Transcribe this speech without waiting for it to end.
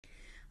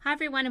Hi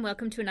everyone and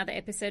welcome to another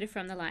episode of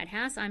From the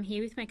Lighthouse. I'm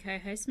here with my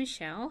co-host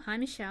Michelle. Hi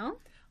Michelle.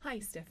 Hi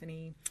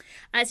Stephanie.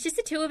 It's just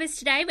the two of us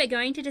today. We're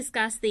going to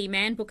discuss the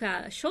Man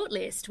Booker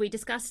shortlist. We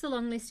discussed the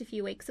long list a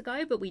few weeks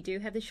ago, but we do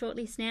have the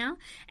shortlist now,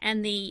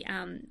 and the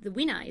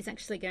winner is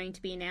actually going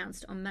to be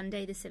announced on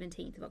Monday the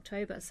 17th of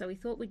October. So we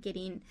thought we'd get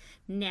in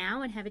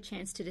now and have a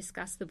chance to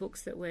discuss the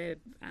books that were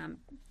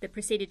that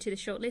proceeded to the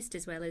shortlist,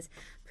 as well as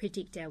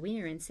predict our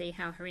winner and see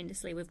how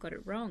horrendously we've got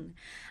it wrong.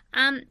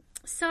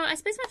 So I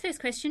suppose my first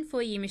question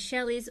for you,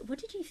 Michelle, is what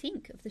did you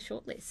think of the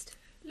shortlist?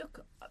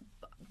 Look,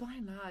 by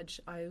and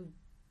large,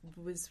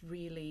 it's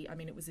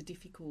a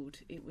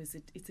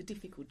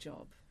difficult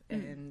job,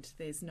 and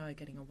there's no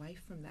getting away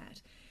from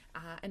that.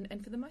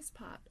 And for the most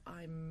part,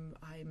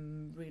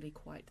 I'm really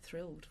quite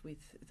thrilled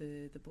with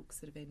the books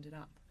that have ended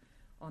up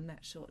on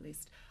that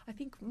shortlist. I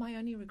think my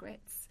only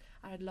regrets,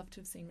 I'd love to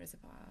have seen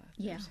Reservoir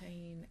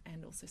 13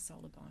 and also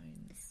Solar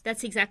Bones.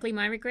 That's exactly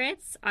my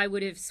regrets. I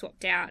would have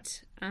swapped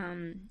out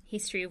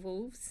History of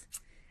Wolves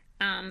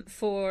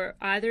for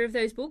either of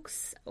those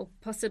books, or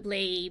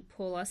possibly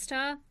Paul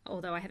Auster,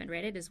 although I haven't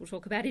read it, as we'll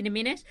talk about in a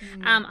minute.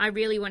 I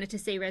really wanted to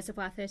see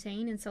Reservoir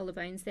 13 and Solar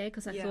Bones there,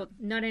 because I thought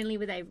not only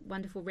were they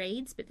wonderful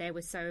reads, but they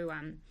were so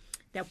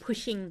they're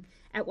pushing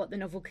at what the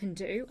novel can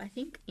do, I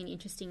think, in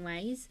interesting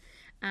ways.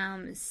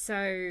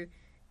 So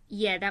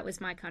that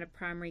was my kind of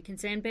primary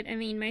concern. But I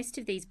mean, most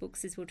of these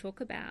books, as we'll talk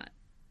about,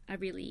 are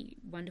really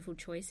wonderful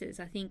choices.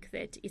 I think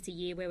that it's a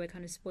year where we're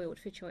kind of spoiled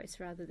for choice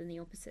rather than the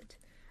opposite.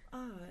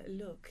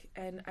 Look,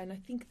 and I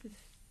think the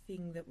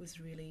thing that was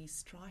really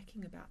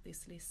striking about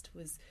this list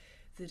was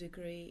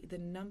the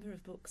number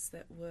of books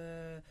that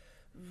were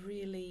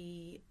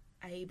really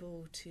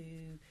able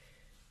to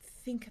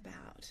think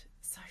about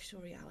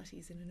social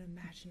realities in an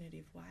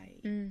imaginative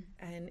way.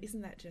 And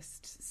isn't that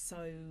just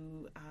so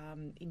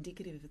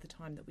indicative of the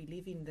time that we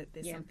live in, that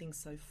there's something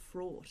so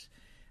fraught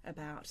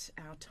about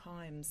our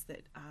times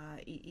that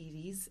it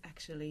is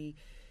actually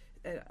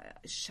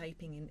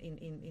shaping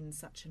in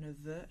such an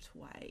overt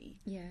way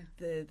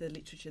the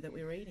literature that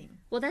we're reading.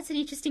 Well, that's an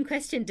interesting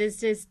question.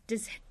 Does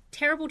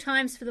terrible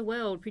times for the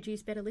world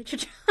produce better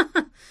literature?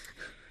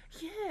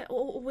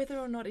 Or whether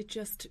or not it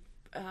just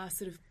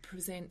sort of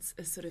presents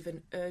a sort of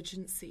an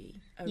urgency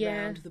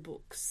around the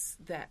books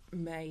that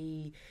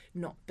may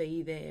not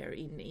be there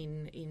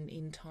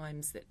in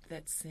times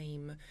that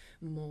seem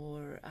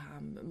more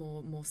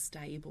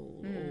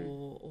stable,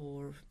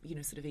 or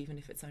sort of, even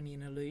if it's only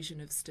an illusion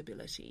of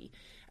stability,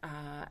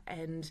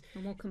 and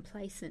or more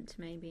complacent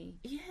maybe.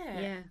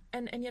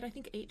 And yet I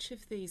think each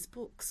of these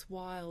books,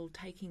 while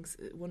taking,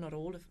 well, not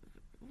all of,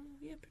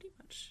 pretty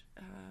much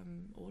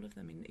all of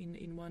them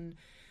in one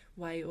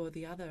way or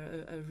the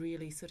other, are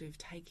really sort of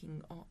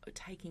taking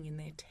in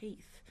their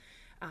teeth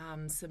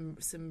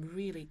some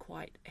really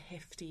quite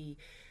hefty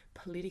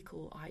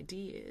political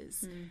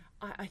ideas.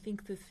 I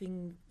think the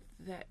thing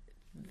that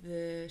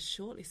the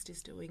shortlist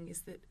is doing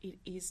is that it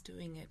is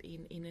doing it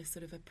in a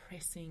sort of a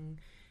pressing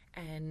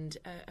and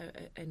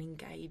an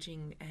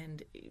engaging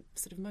and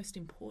sort of, most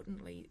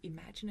importantly,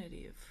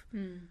 imaginative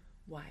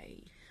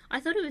way. I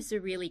thought it was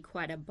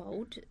quite a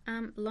bold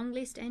long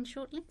list and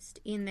short list,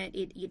 in that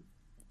it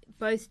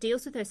both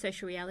deals with those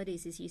social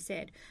realities, as you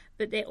said,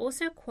 but they're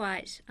also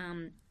quite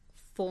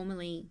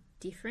formally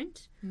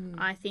different.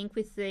 I think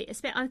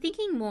I'm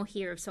thinking more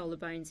here of Solar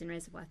Bones and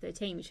Reservoir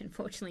 13, which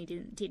unfortunately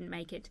didn't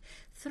make it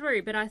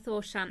through. But I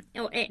thought, and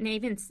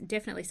even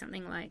definitely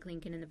something like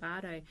Lincoln and the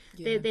Bardo,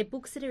 they're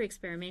books that are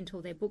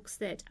experimental. They're books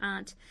that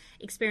aren't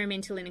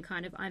experimental in a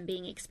kind of I'm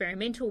being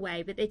experimental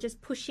way, but they're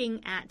just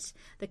pushing at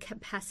the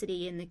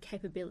capacity and the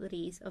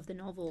capabilities of the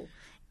novel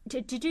to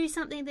do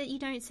something that you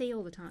don't see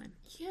all the time.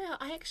 Yeah,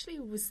 I actually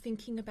was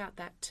thinking about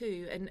that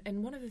too.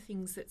 And one of the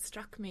things that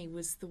struck me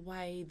was the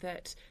way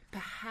that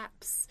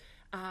perhaps,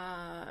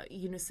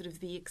 sort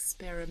of the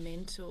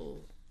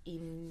experimental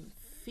in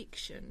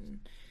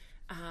fiction,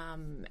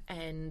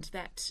 and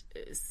that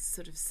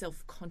sort of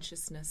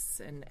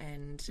self-consciousness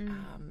and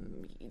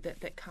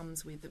that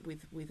comes with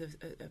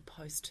a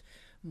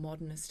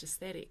post-modernist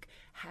aesthetic,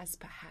 has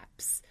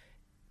perhaps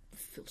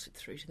filtered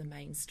through to the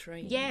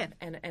mainstream.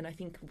 And I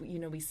think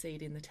we see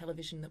it in the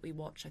television that we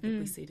watch. I think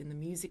we see it in the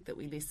music that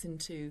we listen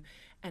to,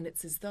 and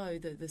it's as though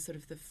the sort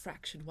of the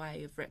fractured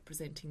way of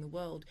representing the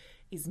world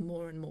is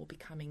more and more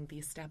becoming the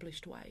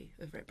established way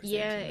of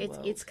representing the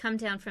world. It's come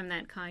down from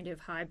that kind of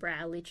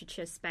highbrow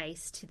literature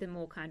space to the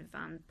more kind of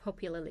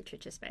popular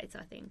literature space,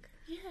 I think.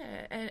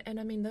 And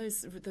I mean, those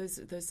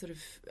sort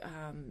of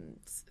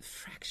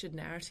fractured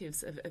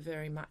narratives are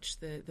very much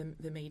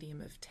the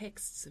medium of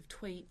texts, of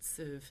tweets,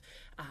 of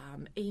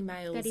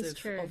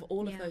emails, of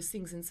all of those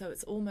things. And so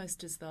it's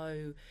almost as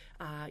though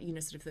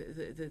sort of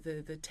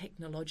the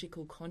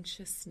technological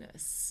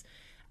consciousness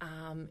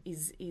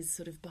is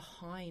sort of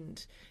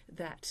behind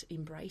that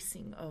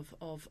embracing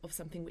of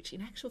something which,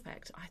 in actual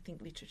fact, I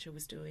think literature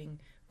was doing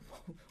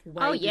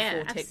way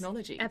before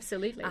technology.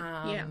 Absolutely.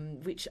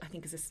 Which I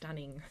think is a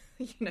stunning,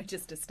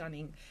 just a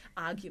stunning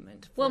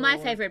argument. Well, my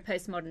favourite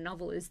postmodern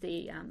novel is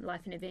the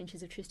Life and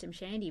Adventures of Tristram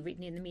Shandy,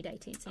 written in the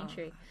mid-18th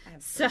century.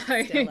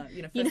 Stellar.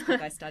 First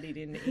book I studied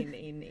in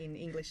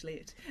English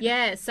Lit.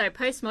 Yeah, so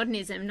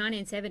postmodernism,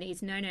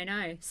 1970s, no,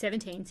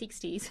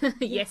 1760s,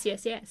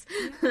 yes. Yeah.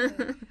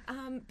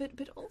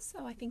 But also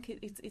I think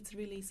it's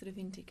really sort of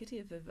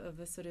indicative of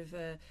a sort of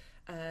a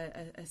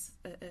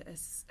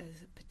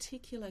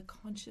particular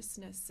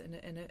consciousness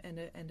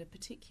and a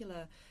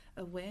particular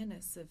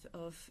awareness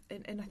of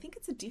and I think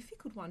it's a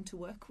difficult one to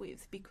work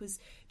with, because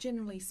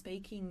generally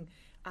speaking,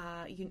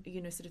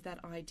 sort of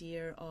that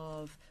idea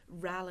of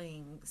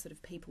rallying sort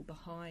of people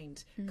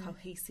behind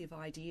cohesive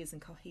ideas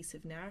and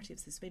cohesive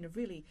narratives has been a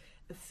really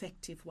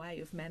effective way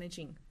of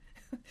managing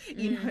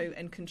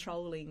and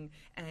controlling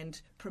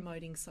and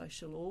promoting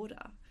social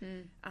order.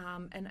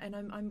 And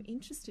I'm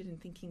interested in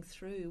thinking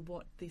through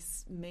what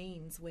this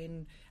means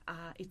when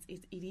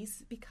it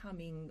is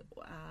becoming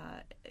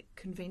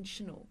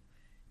conventional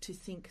to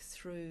think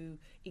through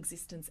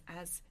existence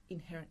as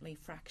inherently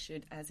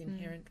fractured, as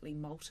inherently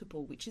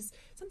multiple, which is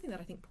something that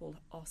I think Paul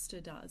Auster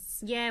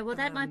does. Yeah, well,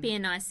 that might be a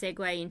nice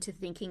segue into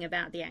thinking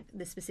about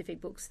the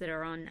specific books that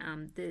are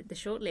on the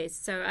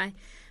shortlist. So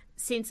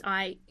since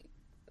I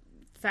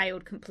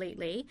failed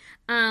completely,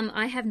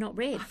 I have not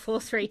read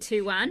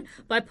 4321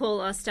 by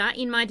Paul Auster.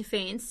 In my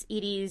defence,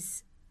 it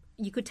is,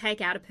 you could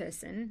take out a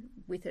person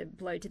with a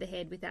blow to the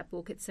head with that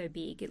book. It's so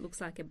big. It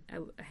looks like a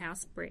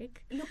house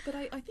brick. Look, but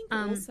I think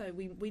also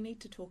we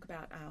need to talk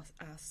about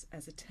us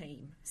as a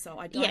team. So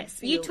I don't Yes,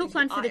 feel you took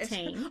one for the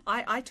team.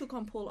 I took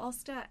on Paul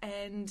Auster,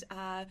 and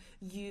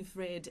you've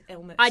read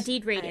Elmet. I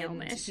did read and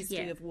Elmet.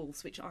 History of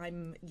Wolves, which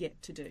I'm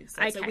yet to do.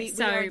 Okay, we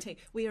are a team.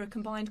 We are a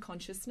combined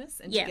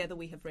consciousness, and together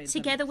we have read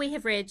them. We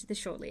have read the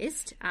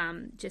shortlist,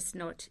 just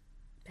not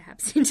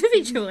perhaps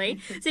individually.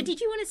 So did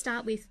you want to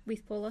start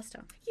with Paul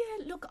Auster?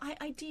 Yeah, look,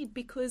 I did,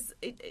 because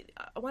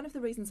one of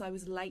the reasons I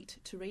was late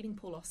to reading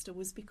Paul Auster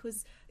was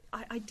because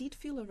I did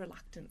feel a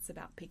reluctance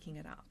about picking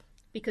it up.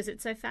 Because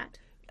it's so fat?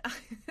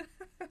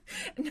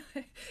 No,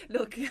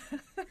 look,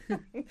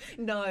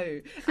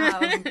 no.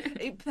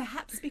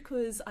 Perhaps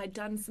because I'd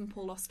done some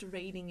Paul Auster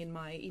reading in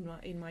my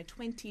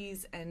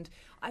 20s, and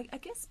I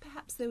guess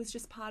perhaps there was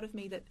just part of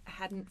me that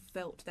hadn't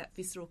felt that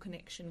visceral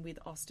connection with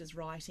Auster's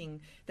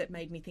writing that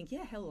made me think,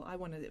 yeah, hell, I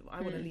want to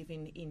live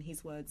in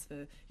his words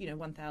for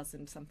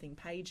 1,000 something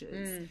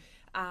pages.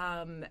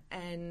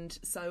 And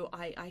so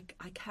I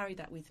carry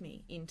that with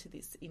me into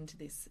this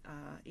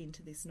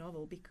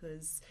novel,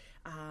 because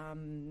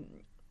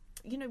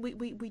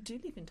we do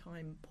live in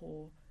time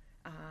poor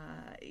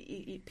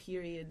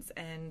periods,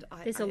 and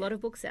there's a lot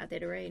of books out there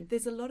to read.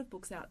 There's a lot of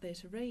books out there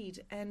to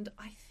read, and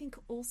I think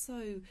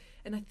also,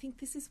 and I think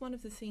this is one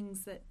of the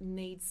things that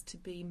needs to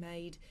be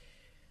made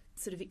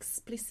sort of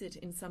explicit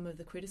in some of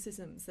the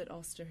criticisms that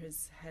Auster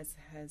has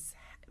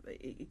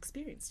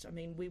experienced. I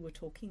mean, we were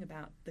talking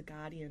about the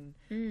Guardian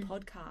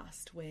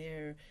podcast,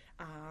 where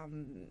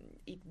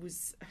it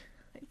was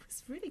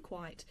really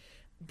quite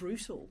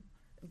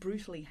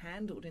brutally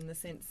handled, in the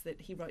sense that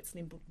he wrote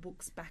slim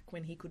books back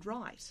when he could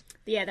write.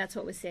 Yeah, that's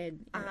what was said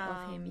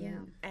of him, yeah.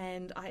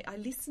 And I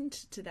listened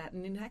to that,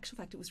 and in actual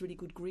fact it was really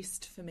good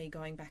grist for me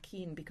going back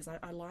in, because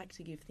I like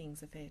to give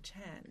things a fair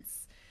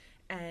chance.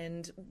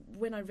 And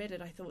when I read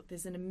it, I thought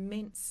there's an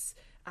immense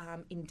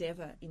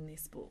endeavour in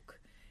this book,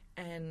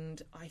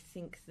 and I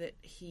think that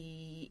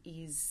he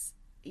is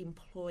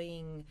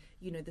employing,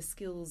 the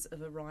skills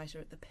of a writer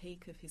at the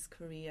peak of his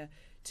career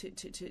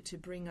to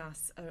bring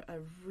us a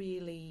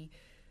really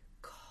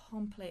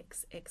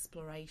complex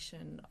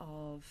exploration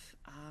of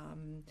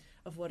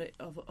what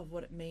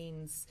it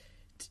means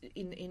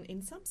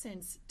in some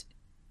sense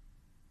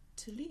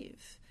to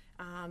live.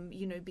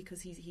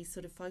 Because he's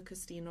sort of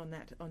focused in on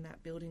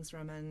that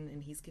Bildungsroman,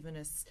 and he's given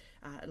us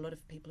a lot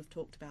of people have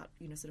talked about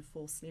sort of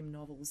 4 slim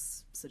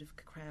novels sort of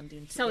crammed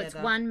in so together.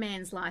 It's one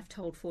man's life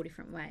told 4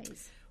 different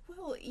ways.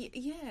 Well,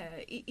 yeah,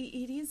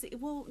 it is.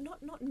 Well,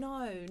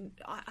 no.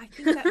 I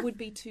think that would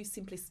be too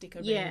simplistic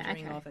a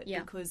rendering of it,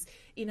 because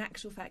in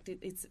actual fact,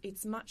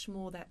 it's much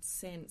more that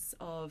sense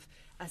of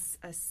a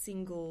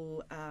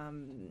single.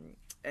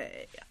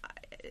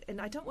 And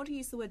I don't want to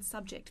use the word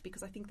subject,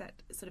 because I think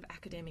that sort of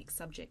academic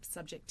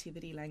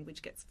subjectivity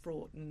language gets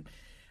fraught, and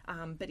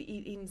but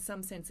in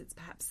some sense, it's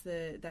perhaps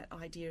that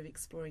idea of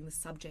exploring the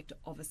subject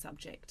of a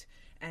subject,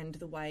 and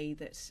the way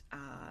that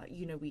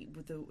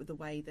the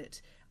way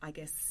that, I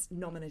guess,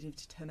 nominative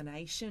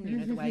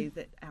determination, the way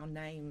that our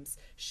names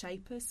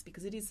shape us,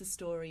 because it is the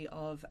story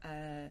of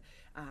a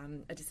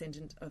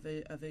descendant of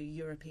a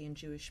European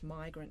Jewish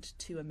migrant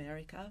to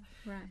America,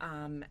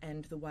 right.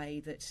 And the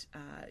way that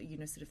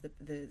sort of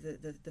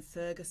the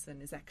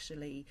Ferguson is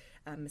actually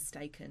a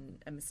mistake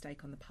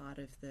on the part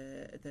of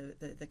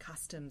the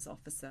customs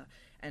officer,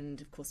 and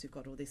of course we've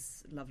got all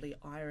this lovely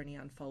irony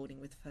unfolding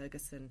with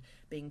Ferguson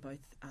being both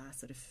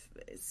sort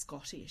sort of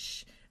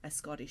a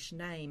Scottish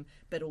name,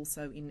 but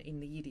also in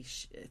the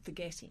Yiddish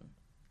forgetting.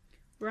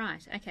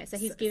 Right, okay, so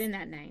he's given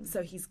that name.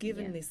 So he's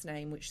given this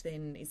name, which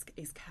then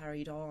is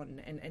carried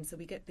on, and so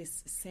we get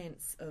this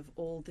sense of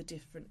all the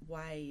different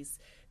ways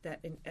that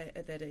and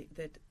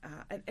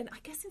I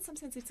guess in some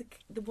sense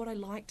what I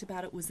liked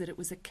about it was that it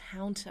was a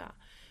counter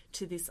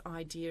to this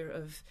idea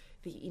of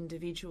the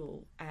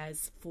individual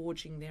as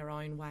forging their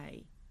own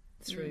way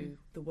through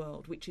the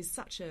world, which is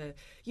such a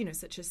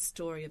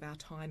story of our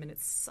time, and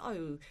it's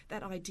so,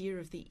 that idea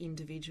of the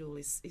individual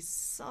is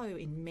so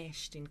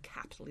enmeshed in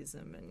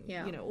capitalism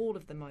and all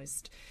of the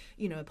most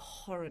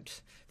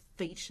abhorrent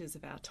features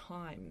of our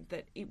time,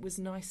 that it was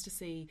nice to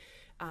see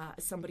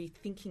somebody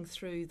thinking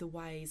through the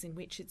ways in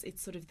which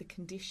it's sort of the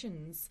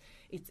conditions,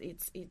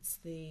 it's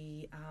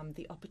the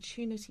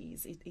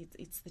opportunities,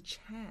 it's the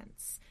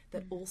chance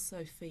that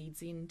also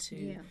feeds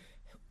into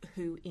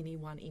who any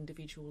one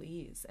individual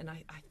is. And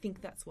I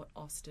think that's what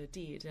Oster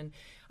did. And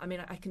I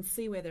mean, I can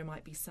see where there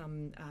might be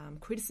some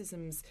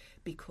criticisms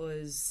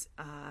because,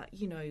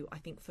 I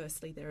think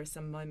firstly there are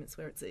some moments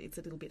where it's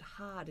a little bit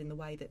hard in the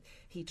way that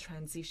he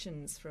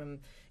transitions from,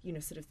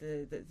 sort of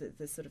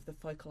the sort of the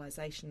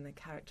focalization, the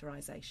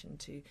characterization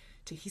to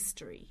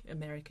history,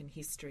 American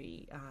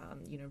history,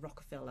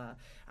 Rockefeller.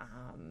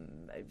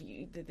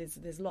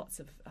 There's lots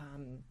of...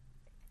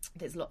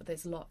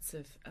 There's lots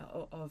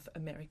of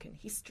American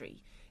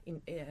history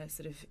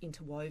sort of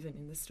interwoven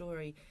in the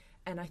story,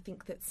 and I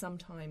think that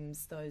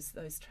sometimes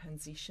those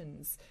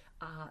transitions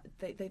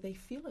they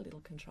feel a little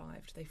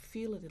contrived, they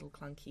feel a little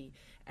clunky,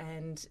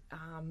 and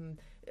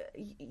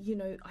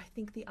I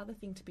think the other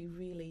thing to be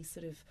really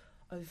sort of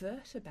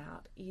overt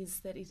about is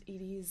that it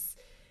is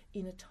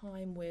in a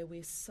time where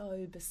we're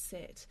so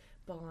beset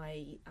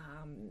by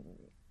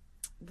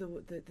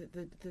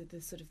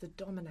the sort of the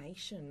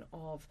domination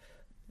of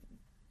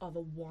a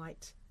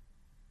white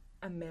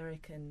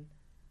American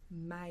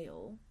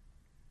male,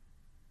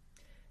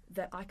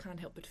 that I can't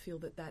help but feel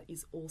that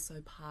is also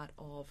part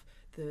of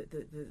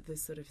the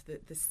sort of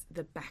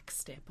the back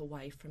step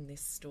away from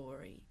this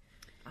story.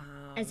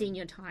 As in,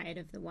 you're tired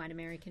of the white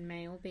American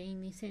male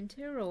being the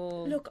centre,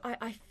 or look,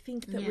 I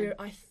think that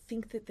I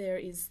think that there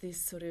is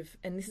this sort of,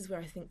 and this is where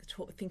I think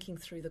thinking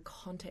through the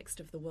context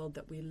of the world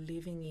that we're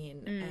living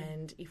in,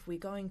 and if we're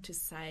going to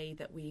say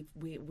that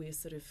we're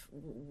sort of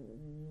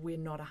we're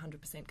not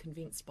 100%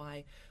 convinced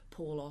by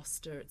Paul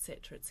Auster,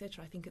 etc.,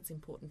 I think it's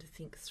important to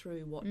think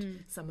through what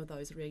some of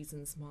those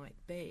reasons might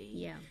be.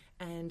 Yeah.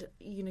 And,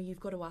 you've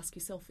got to ask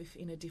yourself if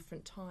in a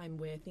different time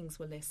where things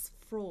were less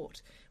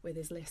fraught, where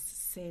there's less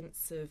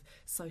sense of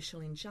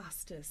social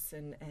injustice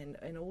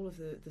and all of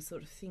the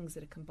sort of things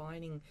that are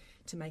combining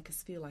to make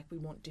us feel like we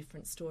want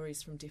different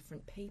stories from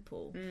different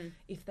people,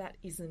 if that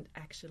isn't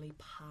actually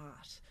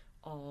part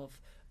of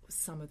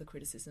some of the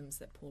criticisms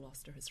that Paul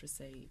Auster has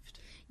received.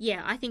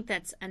 Yeah, I think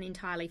that's an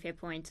entirely fair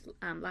point.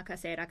 Like I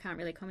said, I can't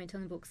really comment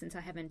on the book since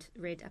I haven't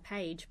read a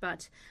page,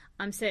 but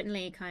I'm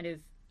certainly kind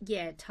of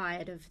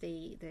tired of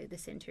the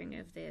centering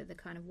of the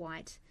kind of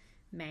white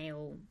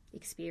male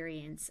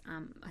experience.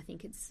 I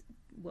think it's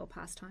well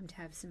past time to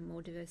have some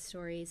more diverse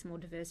stories, more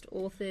diverse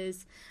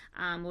authors,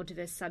 more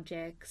diverse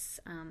subjects.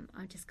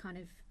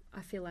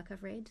 I feel like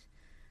I've read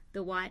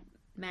the white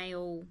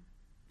male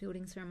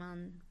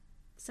Bildungsroman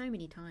so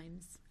many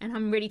times, and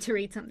I'm ready to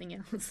read something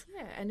else.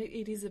 Yeah, and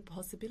it is a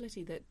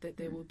possibility that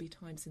there will be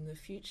times in the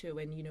future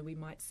when, we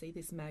might see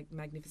this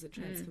magnificent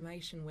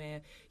transformation where,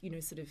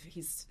 sort of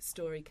his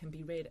story can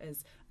be read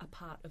as a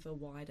part of a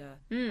wider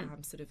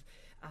sort of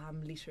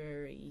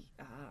literary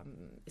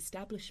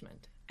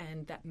establishment.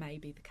 And that may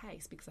be the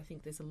case, because I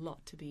think there's a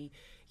lot to be,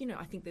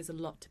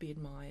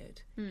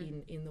 admired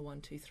in the 1,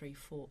 2, 3,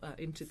 4,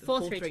 into the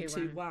 4, 3,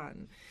 2,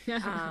 1.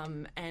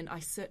 And I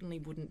certainly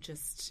wouldn't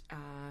just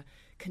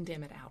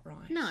condemn it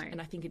outright. No. And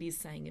I think it is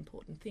saying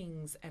important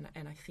things, and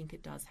I think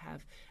it does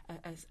have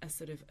a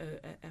sort of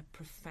a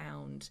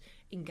profound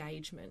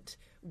engagement.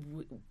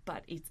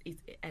 But it's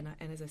and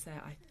as I say,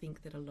 I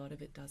think that a lot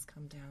of it does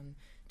come down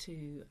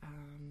to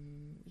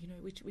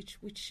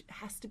which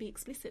has to be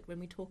explicit when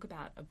we talk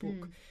about a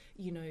book.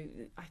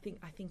 I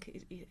think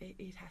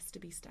it has to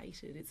be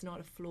stated. It's not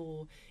a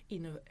flaw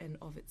in and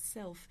of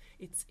itself.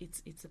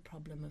 It's a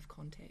problem of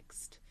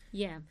context.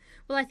 Yeah,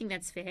 well, I think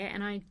that's fair,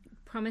 and I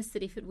promise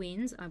that if it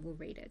wins, I will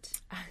read it.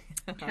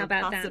 How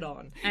about that? Pass it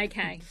on.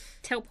 Okay,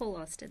 tell Paul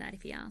Auster that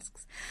if he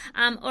asks.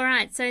 All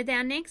right, so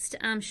our next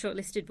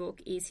shortlisted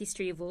book is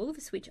History of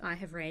Wolves, which I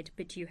have read,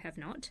 but you have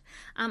not.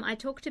 I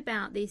talked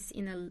about this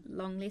in a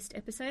long list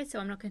episode, so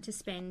I'm not going to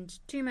spend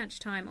too much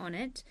time on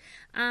it.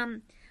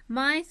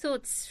 My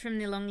thoughts from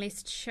the long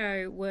list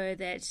show were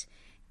that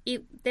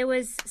there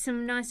was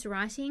some nice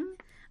writing.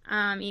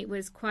 It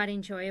was quite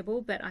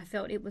enjoyable, but I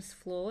felt it was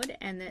flawed,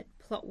 and that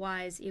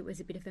plot-wise it was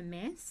a bit of a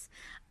mess.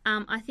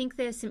 I think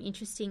there's some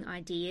interesting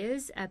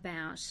ideas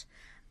about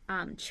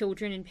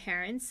children and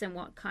parents and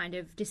what kind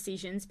of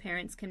decisions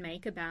parents can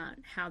make about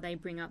how they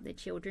bring up their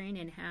children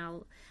and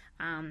how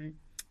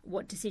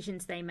what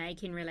decisions they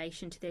make in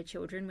relation to their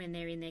children when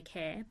they're in their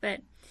care.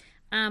 But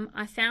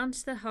I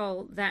found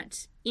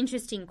that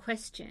interesting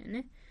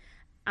question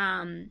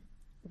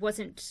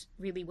wasn't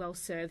really well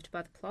served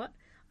by the plot.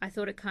 I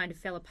thought it kind of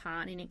fell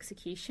apart in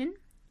execution.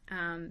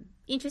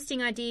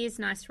 Interesting ideas,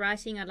 nice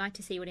writing. I'd like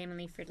to see what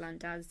Emily Fridland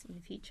does in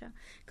the future,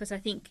 because I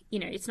think,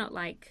 it's not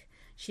like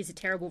she's a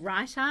terrible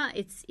writer.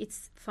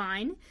 It's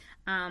fine,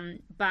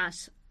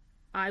 but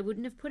I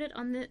wouldn't have put it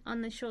on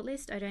the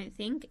shortlist, I don't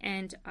think,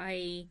 and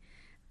I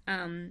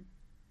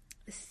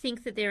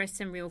think that there are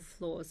some real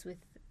flaws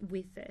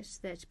with it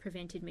that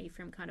prevented me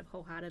from kind of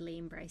wholeheartedly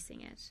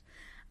embracing it.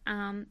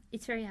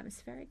 It's very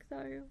atmospheric,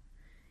 though.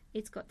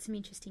 It's got some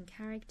interesting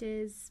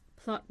characters.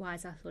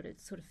 Plot-wise, I thought it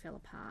sort of fell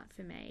apart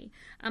for me.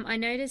 I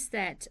noticed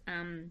that,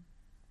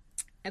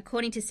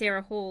 according to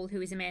Sarah Hall,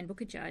 who is a Man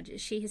Booker judge,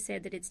 she has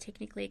said that it's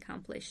technically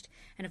accomplished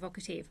and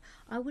evocative.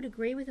 I would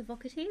agree with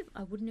evocative.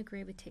 I wouldn't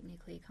agree with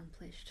technically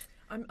accomplished.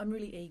 I'm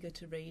really eager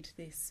to read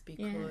this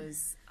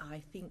because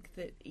I think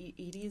that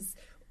it is...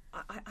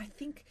 I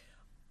think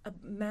a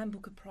Man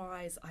Booker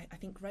Prize, I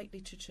think great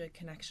literature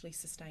can actually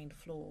sustain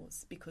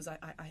flaws, because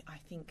I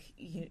think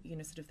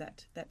sort of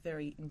that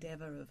very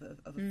endeavour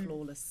of a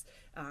flawless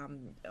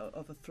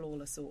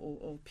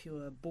or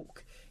pure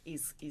book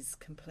is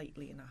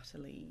completely and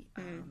utterly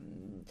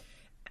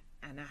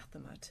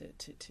anathema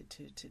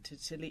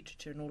to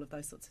literature and all of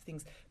those sorts of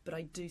things. But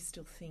I do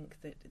still think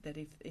that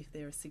if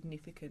there are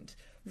significant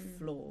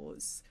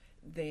flaws,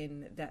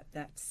 then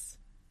that's,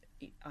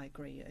 I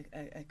agree,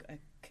 a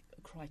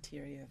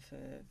criteria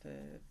for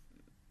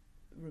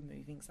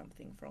removing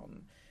something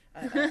from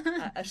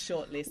a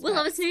shortlist. Well,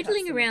 I was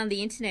noodling around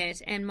the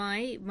internet, and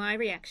my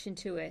reaction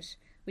to it,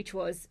 which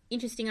was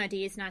interesting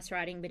ideas, nice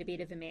writing, but a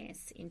bit of a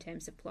mess in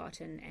terms of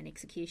plot and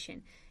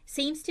execution,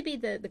 seems to be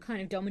the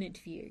kind of dominant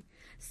view.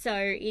 So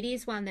it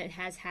is one that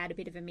has had a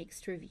bit of a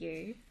mixed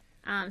review.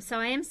 So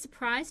I am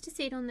surprised to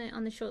see it on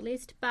the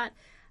shortlist, but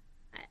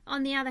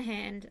on the other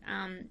hand,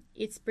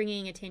 it's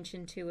bringing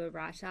attention to a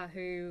writer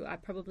who I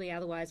probably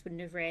otherwise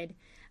wouldn't have read,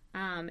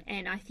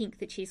 and I think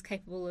that she's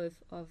capable of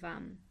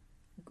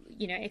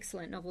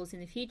excellent novels in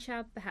the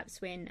future,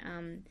 perhaps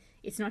when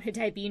it's not her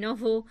debut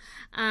novel.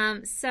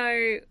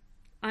 So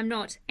I'm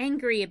not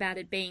angry about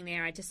it being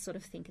there. I just sort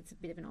of think it's a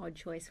bit of an odd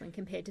choice when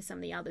compared to some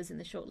of the others in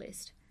the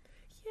shortlist.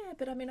 Yeah,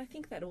 but I mean, I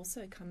think that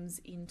also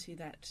comes into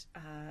that,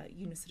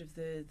 sort of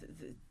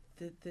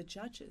the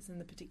judges and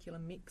the particular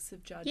mix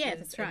of judges,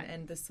 that's right.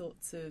 and the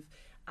sorts of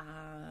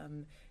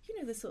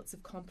the sorts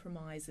of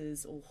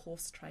compromises or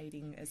horse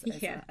trading, as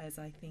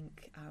I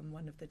think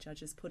one of the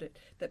judges put it,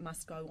 that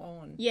must go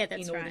on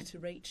in order to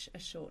reach a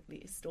short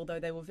list. Although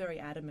they were very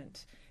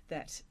adamant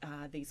that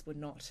these were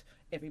not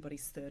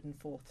everybody's third and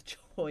fourth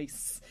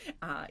choice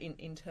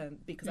in term,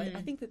 because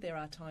I think that there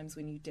are times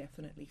when you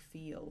definitely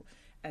feel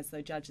as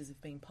though judges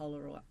have been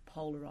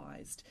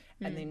polarised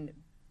and then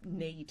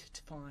need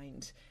to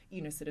find,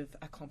 sort of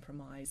a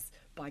compromise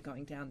by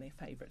going down their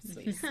favourites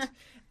list.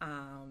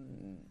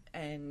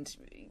 And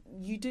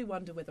you do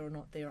wonder whether or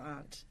not there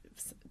aren't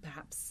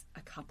perhaps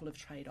a couple of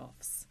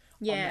trade-offs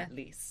on that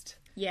list.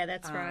 Yeah,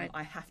 that's right.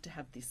 I have to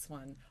have this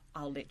one.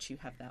 I'll let you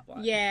have that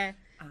one. Yeah.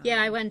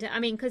 I wonder,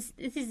 because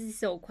this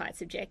is all quite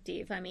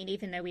subjective.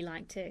 Even though we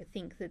like to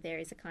think that there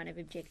is a kind of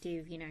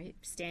objective,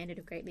 standard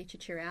of great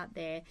literature out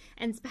there,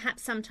 and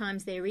perhaps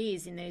sometimes there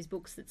is in those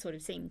books that sort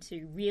of seem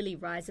to really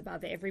rise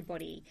above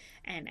everybody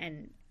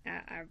and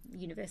are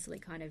universally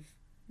kind of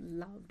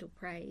loved or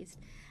praised.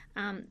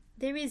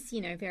 There is,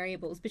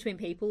 variables between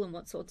people and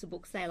what sorts of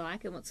books they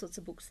like and what sorts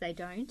of books they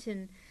don't,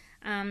 and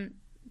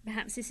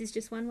perhaps this is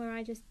just one where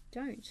I just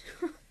don't.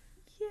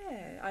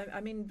 Yeah,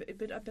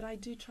 but I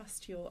do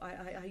trust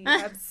I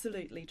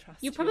absolutely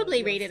trust. You'll probably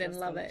your read it and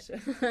love it.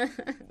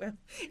 Well,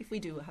 if we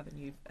do, we'll have a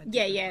new.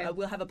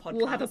 We'll have a podcast.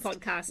 We'll have a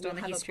podcast on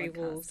the history of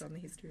wolves.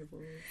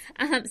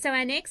 So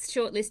our next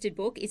shortlisted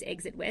book is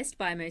Exit West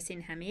by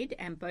Mohsin Hamid,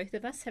 and both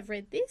of us have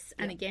read this.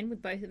 And again, we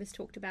both of us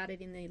talked about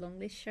it in the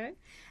longlist show,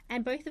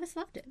 and both of us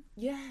loved it.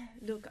 Yeah,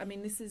 look,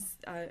 this is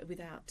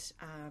without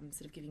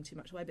sort of giving too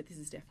much away, but this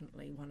is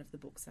definitely one of the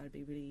books I'd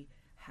be really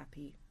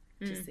happy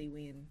to see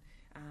win.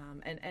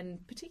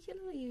 And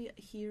particularly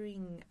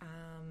hearing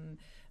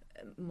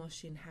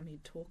Mohsin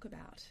Hamid talk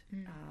about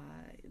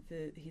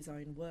his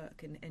own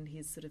work and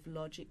his sort of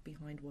logic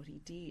behind what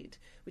he did,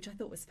 which I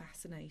thought was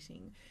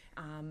fascinating.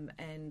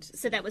 And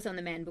so that was on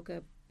the Man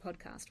Booker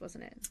podcast,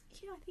 wasn't it?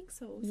 Yeah, I think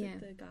so. Was it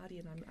The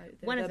Guardian?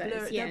 One of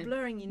those. They're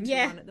blurring into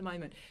one at the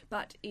moment,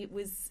 but it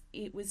was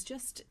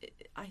just.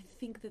 I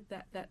think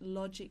that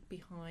logic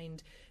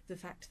behind the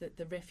fact that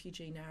the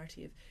refugee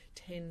narrative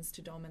tends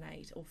to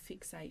dominate or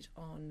fixate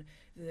on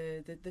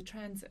the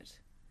transit,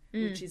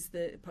 which is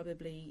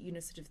probably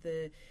sort of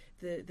the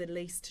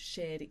least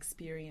shared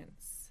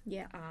experience.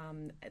 Yeah.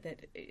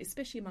 That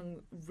especially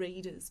among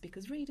readers,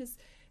 because readers,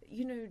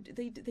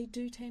 they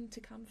do tend to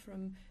come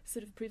from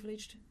sort of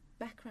privileged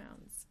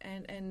backgrounds,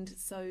 and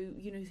so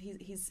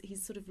his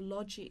sort of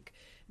logic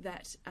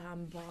that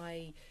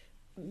by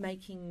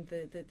making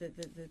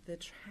the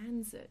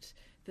transit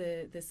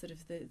the sort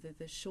of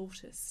the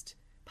shortest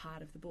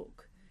part of the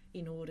book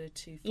in order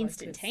to focus.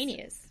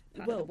 Instantaneous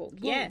part of the book.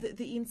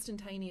 The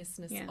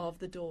instantaneousness of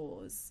the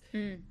doors,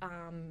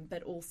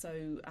 but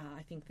also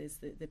I think there's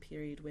the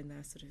period when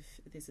they're sort of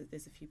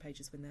there's a few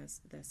pages when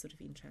they're sort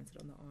of in transit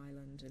on the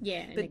island, and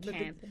the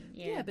camp,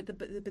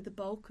 but the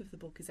bulk of the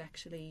book is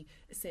actually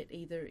set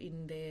either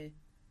in the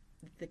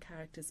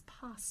characters'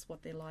 past,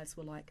 what their lives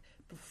were like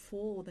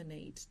before the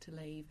need to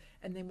leave,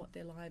 and then what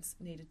their lives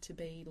needed to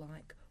be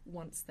like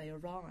once they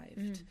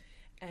arrived.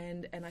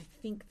 And I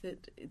think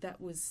that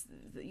was,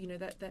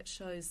 that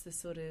shows the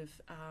sort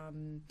of,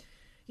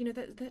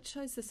 that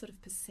shows the sort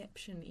of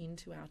perception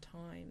into our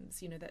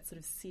times, that sort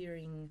of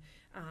searing,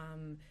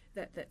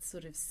 that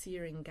sort of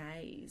searing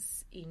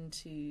gaze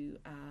into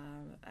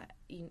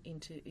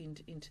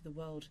the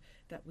world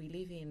that we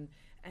live in,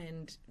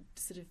 and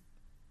sort of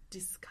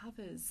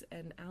discovers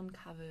and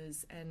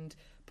uncovers and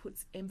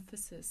puts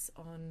emphasis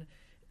on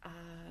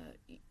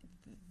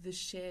the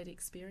shared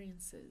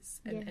experiences,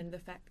 and the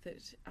fact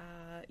that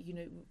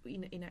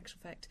in actual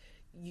fact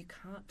you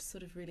can't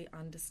sort of really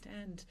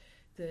understand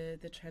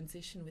the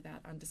transition without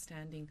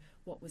understanding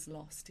what was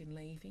lost in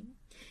leaving.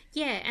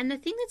 Yeah, and the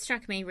thing that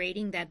struck me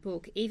reading that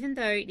book, even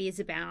though it is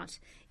about,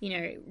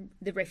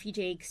 the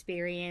refugee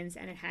experience,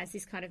 and it has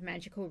this kind of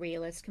magical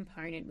realist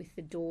component with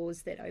the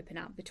doors that open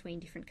up between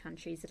different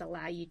countries that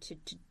allow you to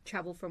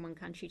travel from one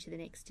country to the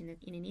next in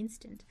an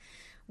instant,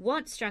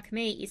 what struck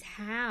me is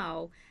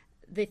how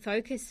the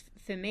focus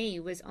for me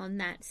was on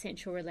that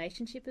central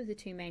relationship of the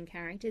two main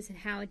characters and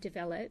how it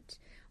developed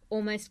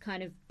almost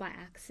kind of by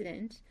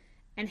accident,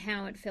 and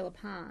how it fell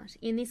apart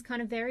in this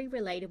kind of very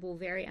relatable,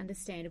 very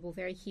understandable,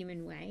 very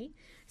human way.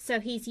 So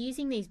he's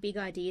using these big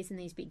ideas and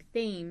these big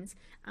themes,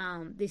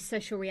 this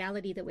social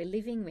reality that we're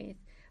living with,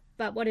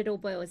 but what it all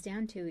boils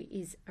down to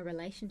is a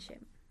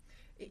relationship.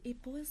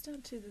 It boils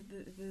down to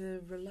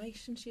the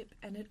relationship,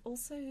 and it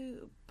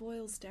also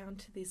boils down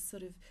to this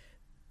sort of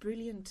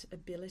brilliant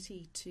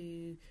ability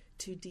to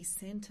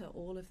decenter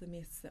all of the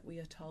myths that we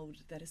are told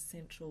that are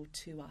central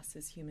to us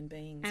as human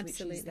beings.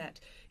 Absolutely. Which is that,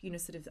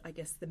 sort of, I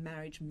guess, the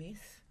marriage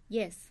myth.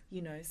 Yes.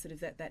 Sort of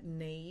that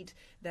need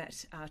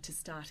that to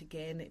start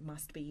again, it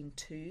must be in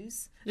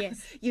twos.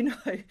 Yes.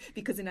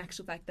 Because in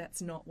actual fact,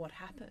 that's not what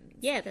happens.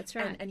 Yeah, that's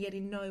right. And yet,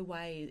 in no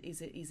way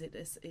is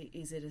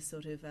it a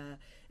sort of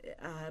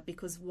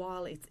because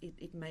while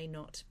it may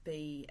not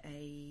be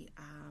a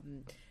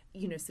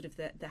sort of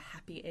the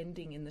happy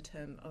ending in the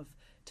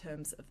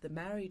terms of the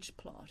marriage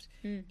plot,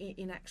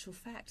 in actual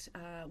fact,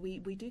 we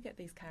do get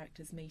these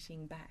characters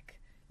meeting back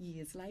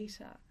years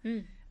later,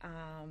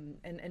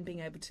 and being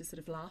able to sort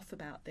of laugh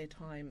about their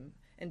time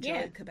and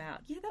joke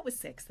about, that was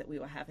sex that we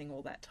were having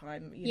all that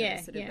time,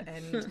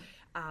 and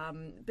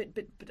but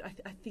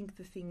I think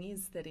the thing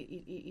is that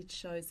it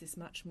shows this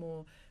much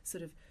more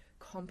sort of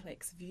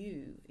complex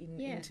view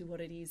into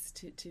what it is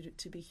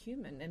to be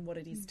human, and what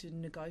it is to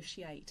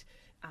negotiate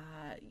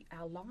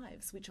our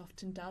lives, which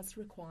often does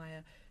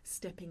require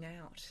stepping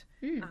out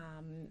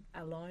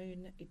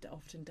alone. It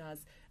often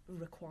does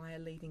require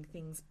leaving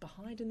things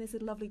behind, and there's a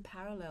lovely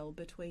parallel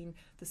between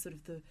the sort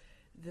of the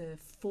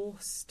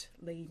forced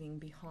leaving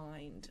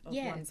behind of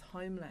one's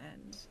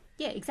homeland,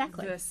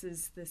 exactly,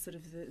 versus the sort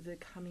of the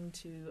coming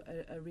to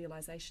a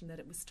realization that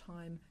it was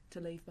time to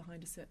leave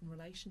behind a certain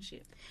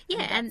relationship.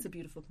 And that's a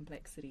beautiful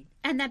complexity,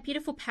 and that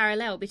beautiful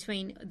parallel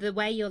between the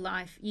way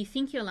you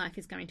think your life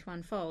is going to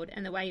unfold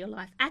and the way your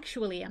life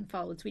actually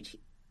unfolds, which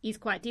is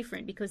quite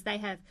different, because they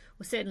have,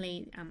 well,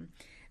 certainly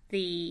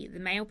the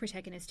male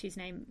protagonist, whose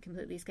name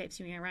completely escapes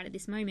me right at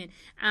this moment,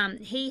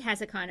 he has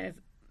a kind of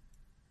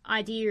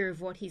idea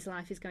of what his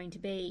life is going to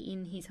be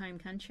in his home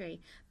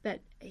country, but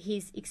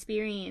his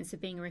experience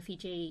of being a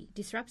refugee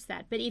disrupts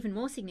that. But even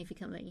more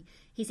significantly,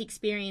 his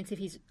experience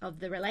of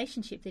the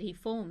relationship that he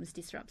forms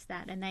disrupts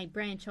that, and they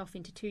branch off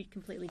into two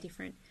completely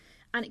different,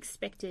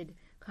 unexpected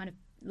kind of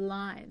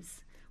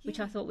lives, which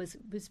I thought was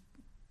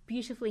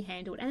beautifully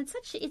handled. And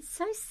it's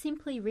so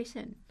simply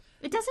written.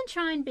 It doesn't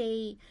try and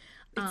be.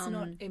 It's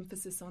not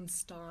emphasis on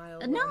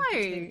style, or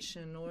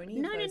pretension, or any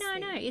of those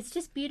things. No. It's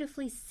just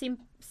beautifully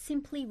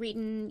simply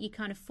written. You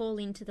kind of fall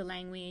into the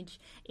language.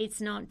 It's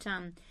not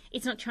trying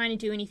to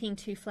do anything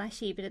too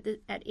flashy, but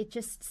it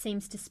just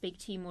seems to speak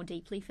to you more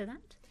deeply for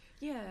that.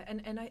 Yeah,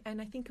 and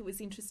I think it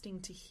was interesting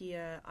to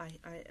hear.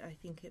 I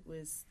think it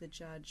was the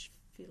judge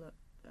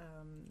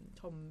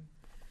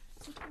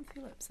Tom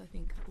Phillips, I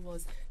think it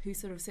was, who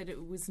sort of said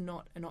it was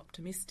not an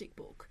optimistic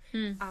book.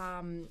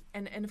 And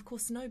of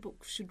course, no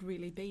book should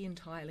really be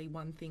entirely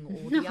one thing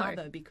or the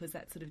other, because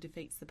that sort of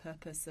defeats the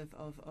purpose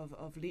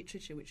of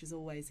literature, which is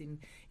always in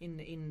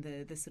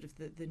the sort of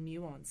the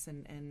nuance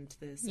and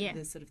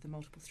the sort of the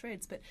multiple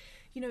threads. But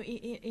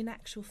in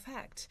actual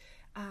fact,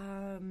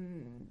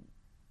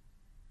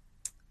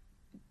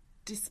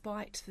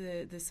 despite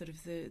the sort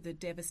of the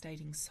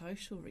devastating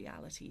social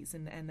realities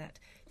and that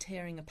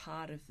tearing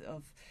apart of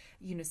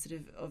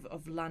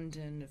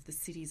London, of the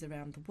cities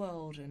around the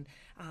world, and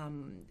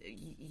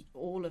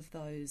all of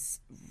those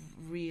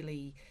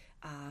really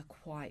are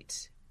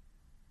quite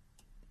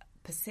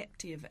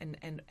perceptive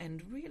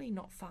and really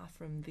not far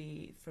from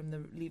the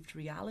lived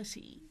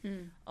reality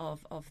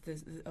of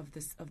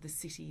the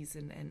cities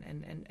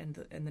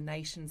and the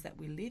nations that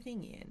we're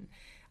living in.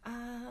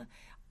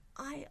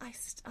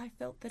 I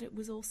felt that it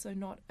was also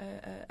not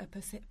a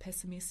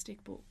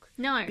pessimistic book.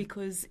 No,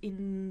 because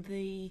in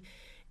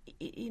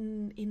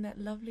that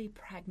lovely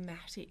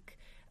pragmatic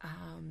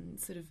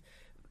sort of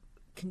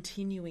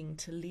continuing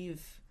to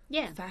live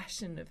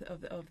fashion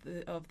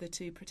of the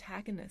two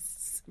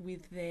protagonists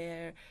with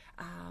their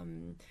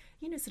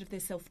sort of their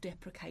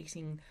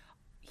self-deprecating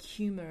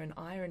humour and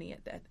irony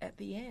at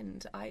the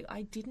end,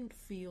 I didn't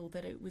feel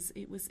that it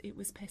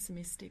was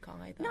pessimistic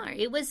either. No,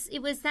 it was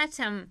that.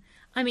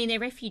 I mean, they're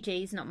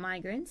refugees, not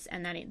migrants,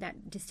 and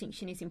that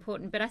distinction is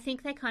important. But I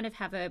think they kind of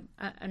have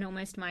an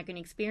almost migrant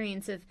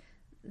experience of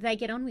they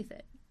get on with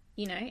it,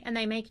 and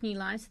they make new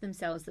lives for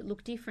themselves that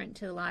look different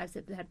to the lives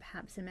that they had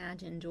perhaps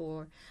imagined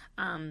or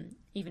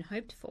even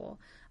hoped for.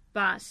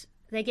 But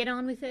they get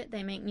on with it.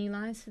 They make new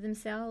lives for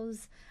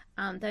themselves.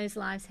 Those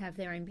lives have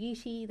their own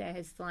beauty.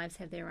 Those lives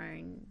have their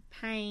own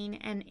pain,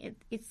 and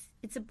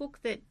it's a book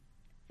that,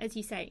 as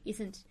you say,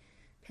 isn't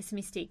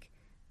pessimistic,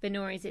 but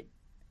nor is it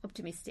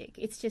optimistic.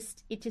 It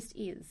just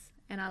is,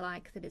 and I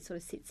like that it sort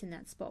of sits in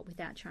that spot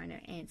without trying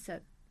to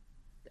answer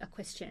a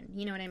question.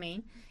 You know what I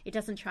mean? It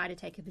doesn't try to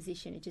take a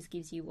position. It just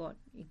gives you what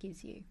it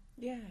gives you.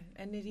 Yeah,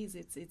 and it is.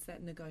 It's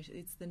that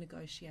it's the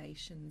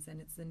negotiations, and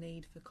it's the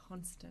need for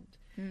constant.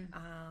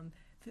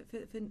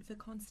 For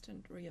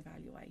constant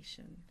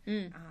reevaluation,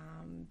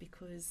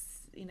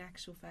 because in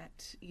actual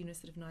fact,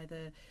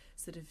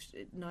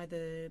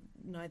 neither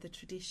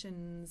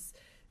traditions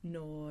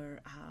nor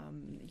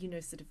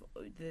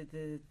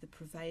the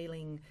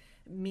prevailing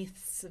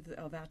myths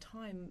of our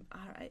time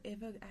are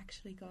ever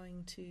actually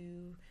going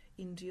to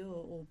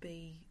endure or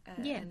be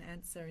an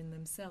answer in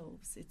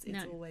themselves. It's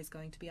always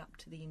going to be up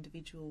to the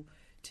individual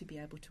to be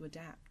able to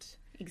adapt.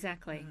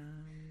 Exactly.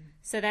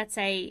 So that's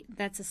a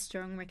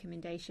strong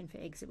recommendation for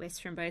Exit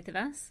West from both of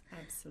us.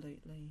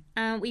 Absolutely.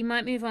 We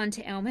might move on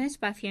to Elmet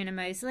by Fiona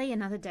Mosley,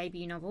 another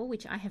debut novel,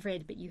 which I have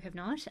read but you have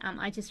not.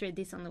 I just read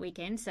this on the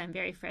weekend, so I'm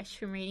very fresh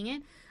from reading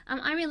it.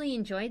 I really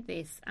enjoyed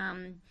this.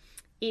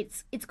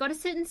 It's got a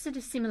certain sort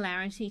of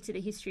similarity to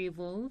The History of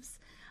Wolves,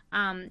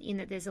 in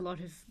that there's a lot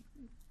of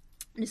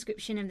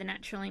description of the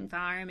natural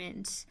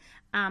environment.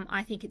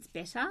 I think it's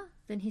better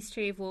than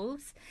History of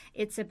Wolves.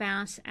 It's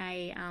about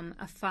a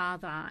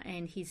father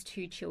and his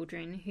two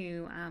children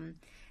who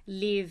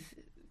live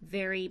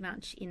very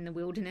much in the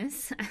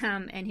wilderness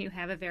and who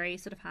have a very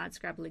sort of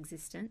hardscrabble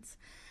existence.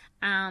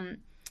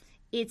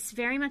 It's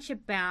very much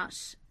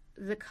about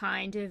the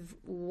kind of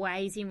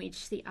ways in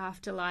which the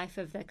afterlife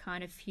of the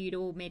kind of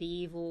feudal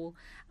medieval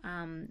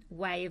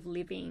way of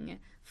living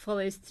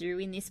follows through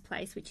in this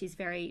place, which is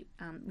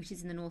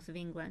in the north of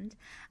England,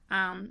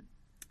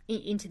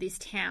 into this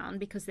town,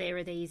 because there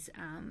are these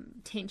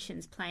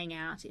tensions playing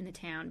out in the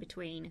town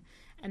between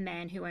a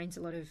man who owns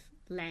a lot of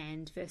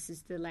land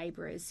versus the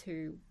labourers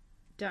who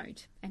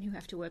don't and who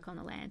have to work on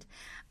the land.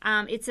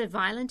 It's a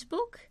violent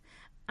book.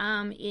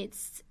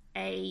 It's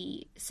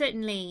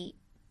certainly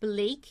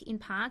bleak in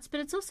parts, but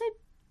it's also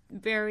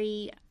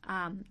very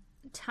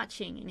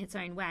touching in its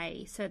own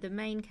way. So the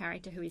main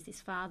character, who is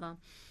this father,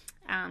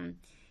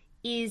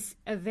 is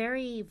a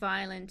very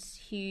violent,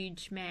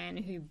 huge man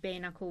who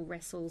bare-knuckle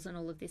wrestles and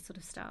all of this sort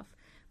of stuff.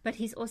 But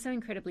he's also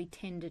incredibly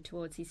tender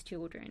towards his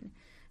children.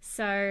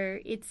 So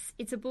it's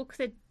a book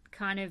that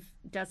kind of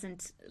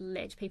doesn't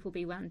let people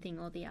be one thing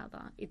or the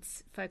other.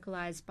 It's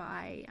focalised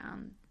by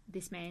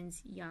this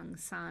man's young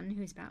son,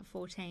 who's about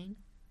 14.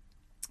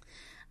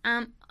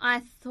 I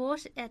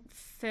thought at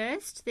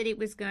first that it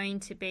was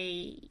going to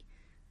be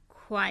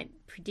quite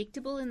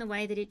predictable in the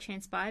way that it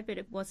transpired, but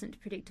it wasn't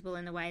predictable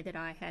in the way that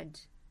I had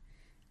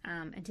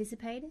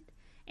anticipated.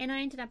 And I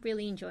ended up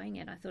really enjoying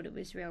it. I thought it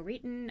was well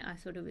written. I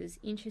thought it was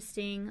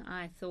interesting.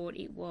 I thought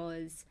it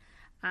was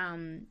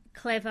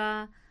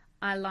clever.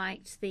 I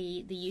liked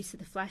the use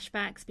of the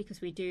flashbacks, because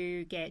we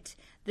do get...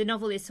 The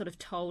novel is sort of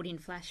told in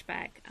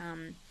flashback.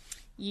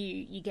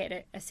 You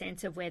get a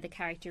sense of where the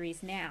character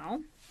is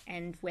now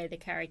and where the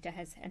character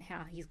has and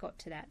how he's got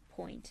to that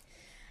point.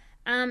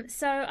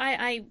 So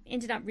I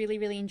ended up really,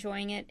 really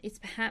enjoying it. It's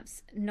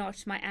perhaps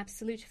not my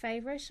absolute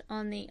favourite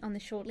on the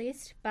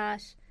shortlist,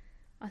 but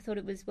I thought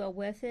it was well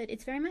worth it.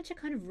 It's very much a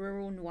kind of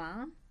rural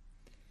noir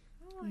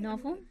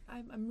novel.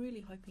 I'm really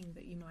hoping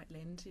that you might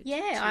lend it.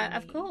 Yeah, to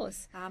of me.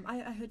 course.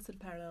 I heard sort of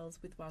parallels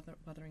with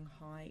Wuthering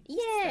Heights.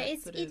 Yeah,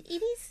 it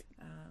is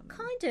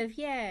kind of,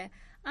 yeah.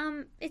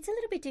 It's a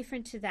little bit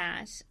different to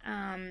that,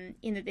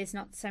 in that there's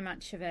not so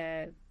much of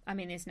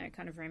there's no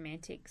kind of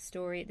romantic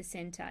story at the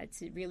centre.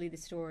 It's really the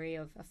story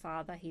of a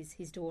father,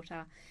 his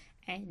daughter,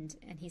 and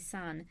his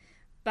son.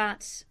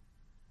 But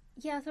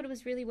yeah, I thought it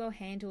was really well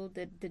handled.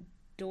 The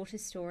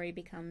daughter's story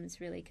becomes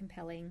really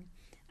compelling.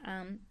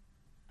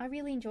 I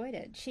really enjoyed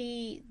it.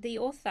 The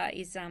author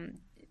is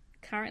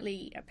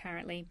currently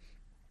apparently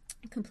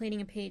completing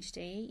a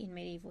PhD in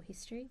medieval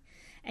history,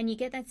 and you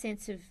get that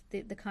sense of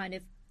the kind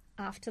of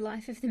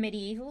afterlife of the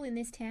medieval in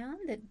this town,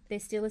 that they're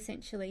still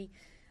essentially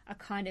a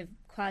kind of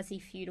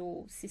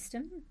quasi-feudal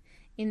system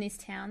in this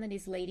town that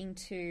is leading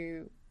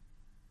to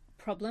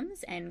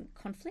problems and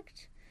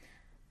conflict.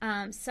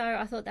 So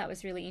I thought that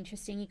was really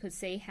interesting. You could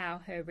see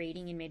how her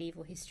reading in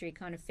medieval history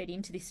kind of fed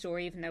into this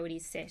story, even though it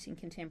is set in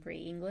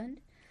contemporary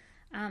England.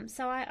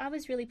 So I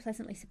was really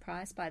pleasantly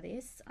surprised by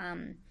this.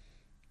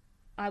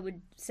 I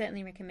would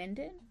certainly recommend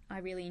it. I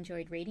really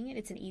enjoyed reading it.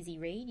 It's an easy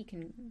read. You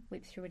can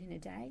whip through it in a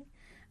day.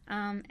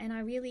 And I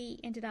really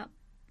ended up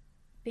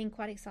being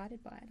quite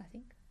excited by it, I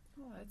think.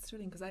 Oh, that's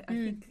thrilling, because I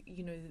think,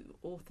 you know,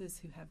 authors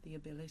who have the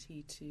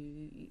ability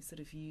to sort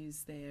of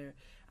use their,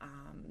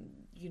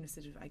 you know,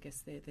 sort of, I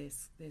guess,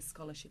 their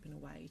scholarship in a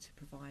way to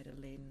provide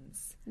a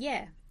lens.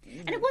 Yeah.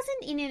 And it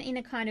wasn't in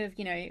a kind of,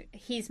 you know,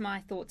 here's my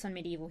thoughts on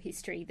medieval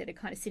history that are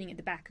kind of sitting at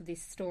the back of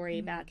this story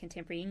about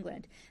contemporary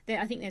England.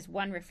 I think there's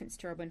one reference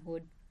to Robin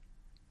Hood,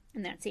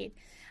 and that's it.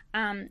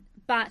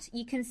 But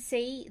you can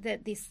see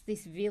that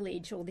this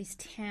village or this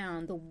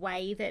town, the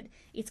way that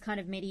its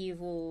kind of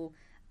medieval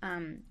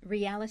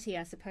reality,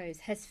 I suppose,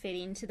 has fed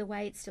into the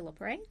way it still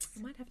operates.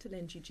 I might have to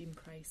lend you Jim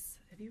Crace.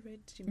 Have you read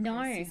Jim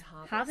No. Crace's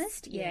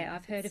Harvest? Yeah,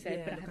 I've heard of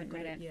it, but I haven't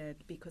read it. Yeah,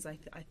 because I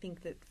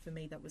think that for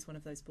me that was one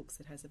of those books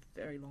that has a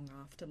very long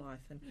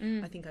afterlife,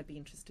 and I think I'd be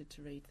interested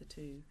to read the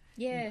two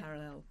in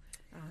parallel.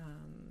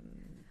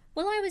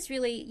 Well, I was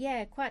really,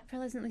 quite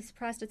pleasantly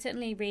surprised. I'd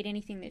certainly read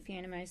anything that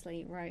Fiona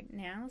Mosley wrote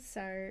now.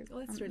 So,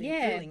 that's really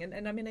thrilling.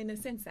 And I mean, in a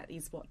sense, that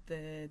is what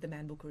the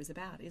Man Booker is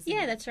about, isn't it?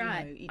 Yeah, that's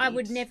right. You know,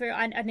 I'd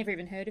never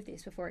even heard of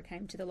this before it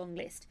came to the long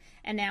list.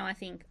 And now I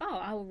think,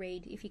 I will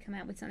read, if you come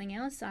out with something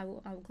else, I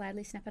will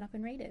gladly snap it up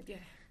and read it. Yeah.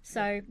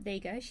 So there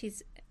you go.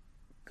 She's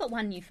got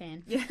one new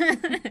fan. Yeah.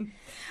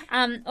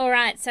 All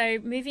right, so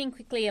moving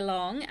quickly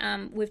along,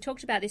 we've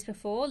talked about this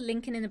before,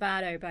 Lincoln in the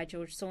Bardo by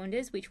George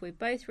Saunders, which we've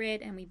both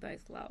read and we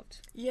both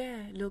loved.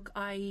 Yeah, look,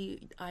 I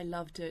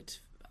loved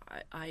it.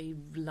 I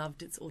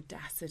loved its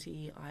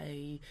audacity.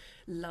 I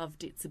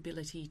loved its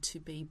ability to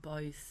be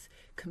both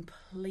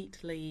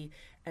completely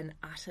and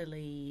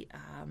utterly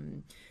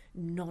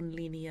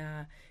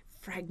non-linear,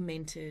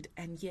 fragmented,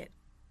 and yet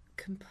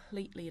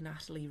completely and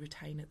utterly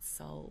retain its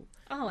soul.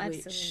 Oh,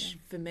 absolutely. Which,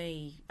 for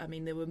me, I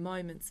mean, there were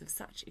moments of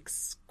such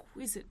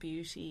exquisite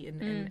beauty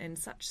and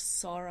such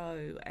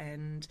sorrow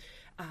and,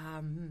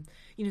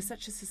 you know,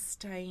 such a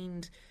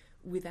sustained,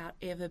 without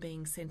ever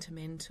being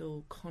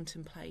sentimental,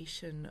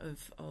 contemplation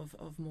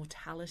of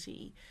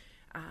mortality.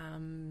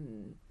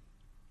 And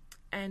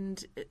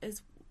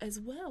as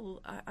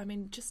well, I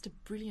mean, just a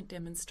brilliant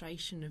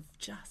demonstration of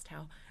just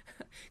how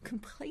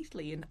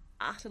completely and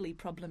utterly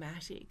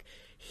problematic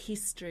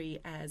history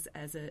as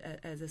a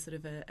sort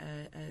of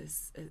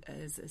as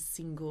a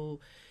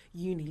single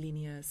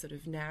unilinear sort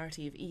of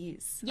narrative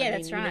is. Yeah,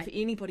 that's right. You know, for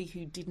anybody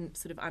who didn't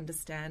sort of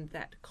understand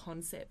that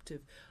concept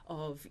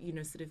of you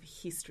know, sort of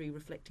history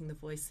reflecting the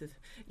voice of,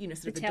 you know,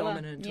 sort of the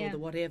dominant or the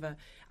whatever,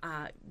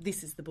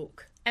 this is the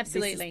book.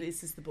 Absolutely.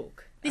 This is the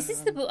book. This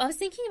is the book. I was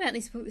thinking about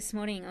this book this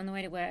morning on the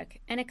way to work,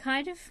 and it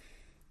kind of...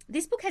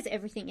 This book has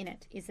everything in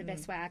it, is the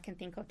best way I can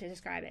think of to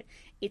describe it.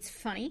 It's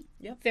funny,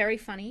 very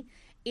funny.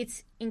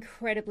 It's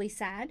incredibly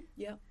sad.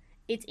 Yep.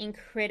 It's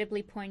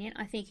incredibly poignant.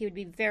 I think it would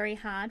be very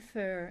hard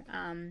for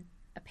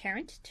a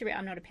parent to read.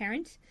 I'm not a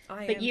parent,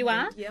 but you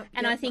are.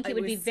 And I think it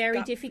would be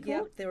very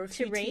difficult there were a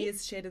few to read.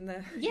 Tears shed in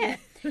the... Yeah.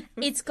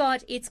 It's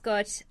got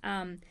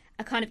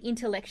a kind of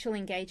intellectual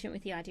engagement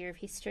with the idea of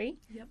history,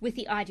 with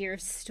the idea of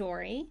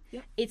story.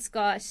 Yep. It's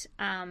got,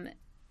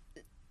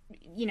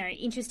 you know,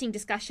 interesting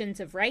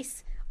discussions of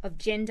race, of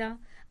gender.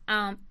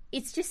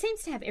 It just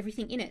seems to have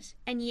everything in it,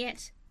 and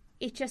yet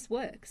it just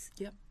works.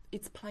 Yep.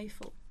 It's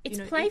playful.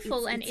 It's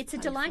playful, and it's a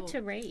delight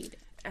to read.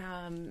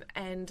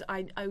 And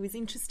I was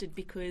interested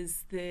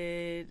because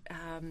the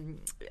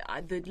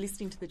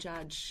listening to the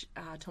judge,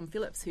 Tom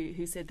Phillips,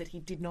 who said that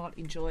he did not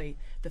enjoy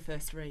the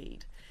first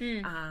read.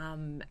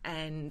 And,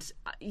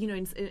 you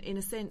know, in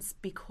a sense,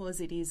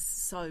 because it is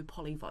so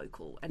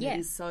polyvocal and it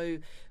is so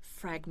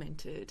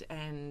fragmented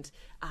and,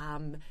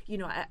 you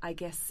know, I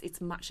guess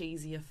it's much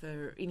easier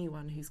for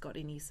anyone who's got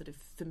any sort of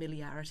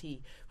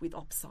familiarity with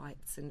op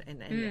sites and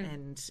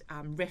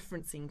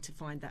referencing to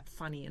find that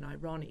funny and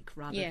ironic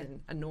rather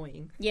than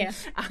annoying. Yeah.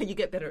 You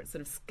get better at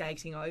sort of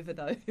skating over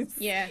those.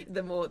 Yeah.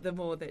 The more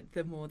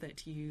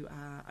that you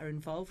are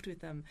involved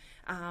with them.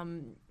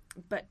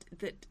 But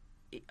that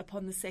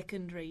upon the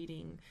second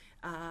reading,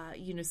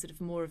 you know, sort of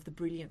more of the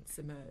brilliance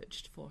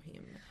emerged for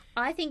him.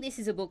 I think this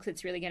is a book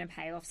that's really going to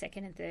pay off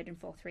second and third and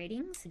fourth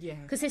readings. Yeah.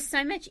 Because there's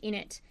so much in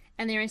it,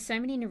 and there are so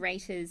many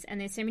narrators, and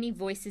there's so many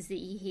voices that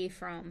you hear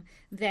from,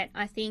 that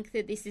I think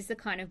that this is the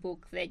kind of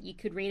book that you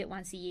could read it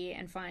once a year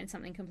and find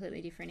something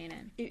completely different in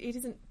it. It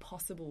isn't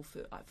possible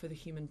for the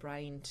human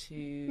brain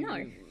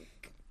to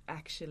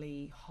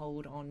actually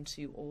hold on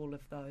to all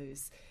of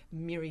those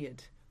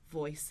myriad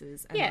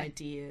voices and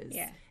ideas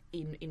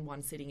in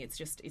one sitting.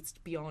 It's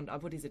beyond,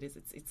 what is it?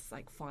 It's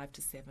like 5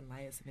 to 7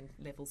 layers of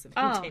levels of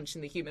Oh.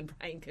 intention the human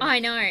brain can. I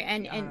know,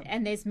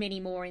 and there's many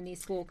more in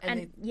this book,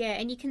 and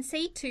and you can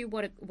see too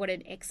what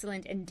an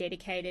excellent and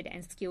dedicated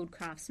and skilled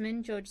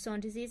craftsman George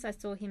Saunders is. I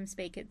saw him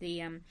speak at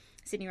the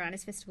Sydney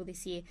Writers' Festival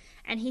this year,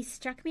 and he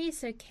struck me as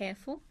so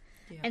careful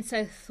and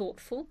so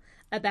thoughtful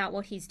about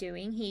what he's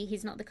doing.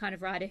 He's not the kind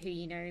of writer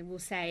who will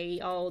say,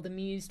 "Oh, the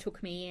muse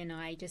took me and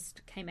I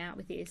just came out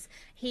with this."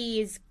 He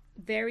is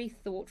very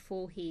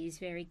thoughtful. He's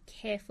very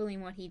careful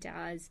in what he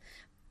does.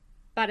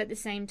 But at the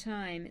same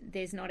time,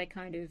 there's not a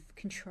kind of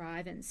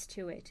contrivance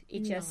to it.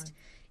 It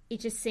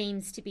just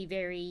seems to be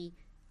very...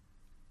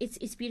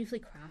 It's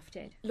beautifully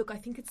crafted. Look, I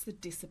think it's the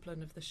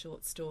discipline of the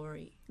short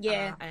story.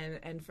 Yeah.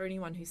 And for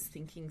anyone who's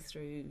thinking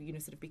through,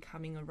 sort of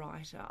becoming a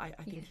writer, I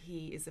think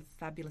he is a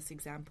fabulous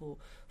example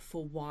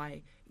for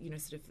why,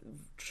 sort of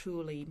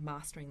truly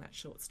mastering that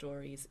short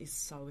story is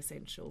so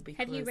essential.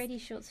 Because have you read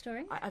his short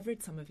story? I've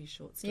read some of his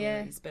short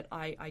stories, but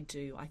I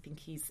do. I think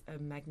he's a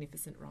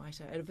magnificent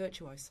writer, a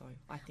virtuoso,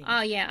 I think.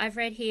 Oh, yeah. I've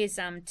read his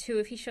 2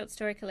 of his short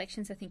story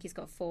collections. I think he's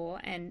got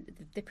 4, and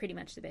they're pretty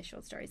much the best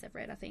short stories I've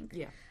read, I think.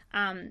 Yeah.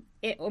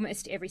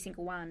 Almost every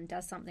single one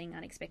does something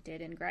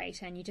unexpected and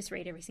great, and you just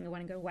read every single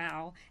one and go,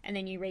 wow, and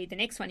then you read the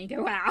next one and you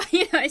go, wow.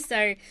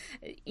 So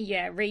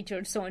yeah, read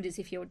George Saunders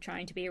if you're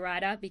trying to be a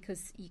writer,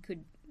 because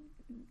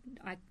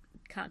I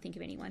can't think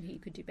of anyone who you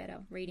could do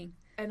better reading.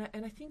 And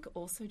I think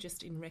also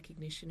just in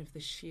recognition of the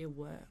sheer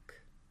work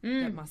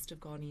that must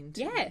have gone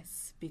into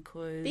this,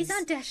 because these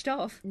aren't dashed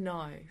off.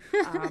 No,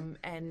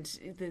 and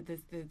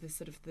the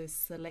sort of the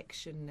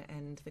selection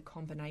and the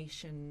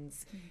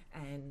combinations,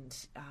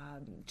 and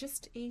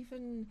just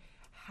even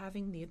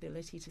having the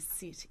ability to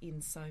sit in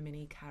so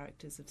many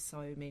characters of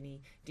so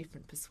many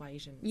different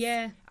persuasions.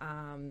 Yeah.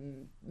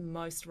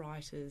 Most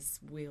writers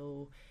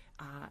will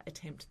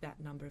attempt that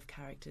number of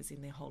characters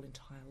in their whole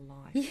entire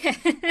life. Yeah.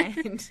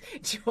 And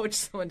George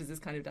Saunders has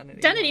kind of done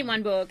it in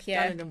one book,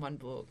 yeah. Done it in one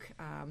book.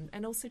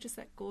 And also just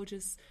that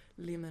gorgeous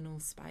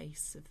liminal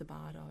space of the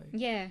Bardo.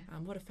 Yeah.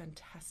 What a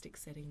fantastic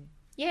setting.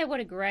 Yeah, what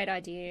a great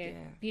idea. Yeah,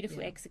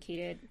 Beautifully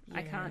executed. Yeah.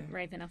 I can't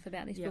rave enough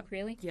about this book,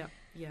 really. Yeah.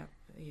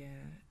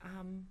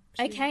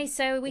 Okay,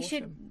 so we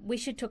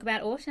should talk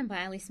about Autumn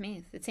by Ali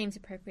Smith. It seems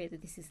appropriate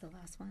that this is the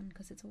last one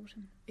because it's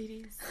autumn. It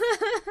is.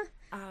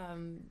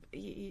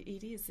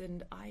 It is,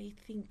 and I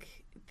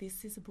think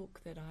this is a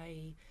book that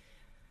I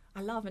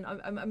love, and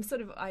I'm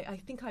sort of I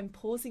think I'm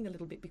pausing a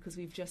little bit because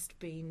we've just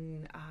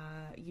been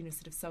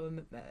sort of so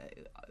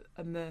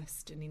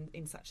immersed and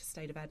in such a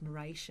state of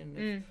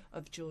admiration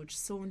of George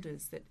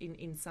Saunders that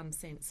in some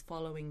sense,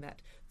 following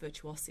that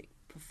virtuosic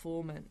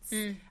performance,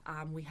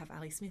 we have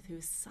Ali Smith, who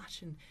is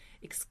such an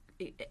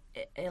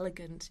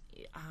elegant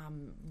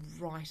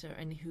writer,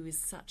 and who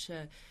is such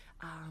a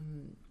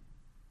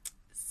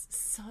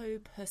so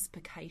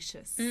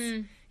perspicacious.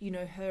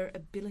 Her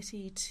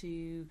ability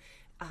to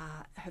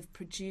have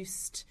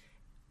produced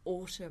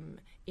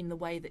Autumn in the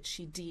way that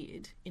she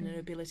did, in an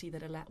ability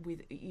that allowed,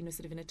 with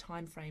sort of in a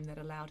time frame that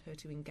allowed her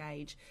to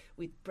engage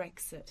with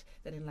Brexit,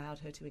 that allowed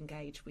her to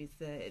engage with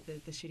the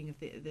shooting of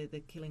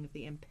the killing of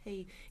the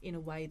MP, in a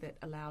way that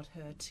allowed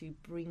her to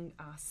bring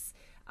us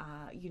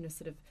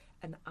sort of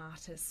an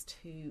artist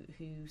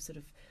who sort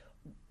of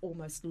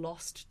almost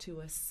lost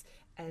to us,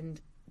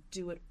 and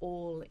do it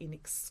all in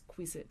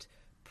exquisite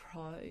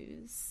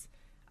prose.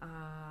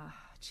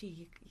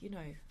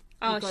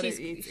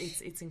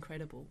 It's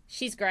incredible.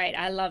 She's great.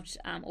 I loved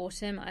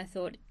Autumn. I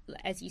thought,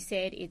 as you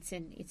said, it's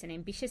an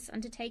ambitious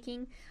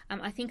undertaking.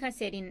 I think I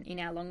said in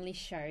our long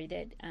list show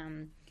that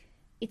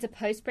it's a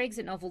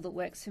post-Brexit novel that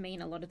works for me,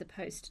 and a lot of the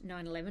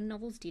post-9/11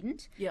 novels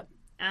didn't. Yep.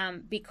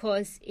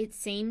 Because it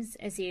seems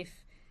as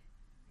if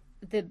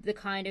the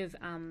kind of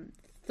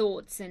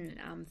thoughts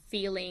and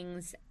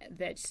feelings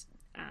that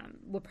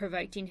were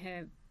provoked in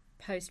her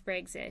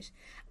post-Brexit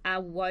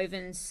are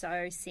woven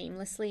so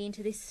seamlessly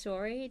into this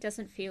story. It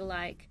doesn't feel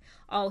like,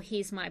 oh,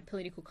 here's my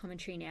political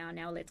commentary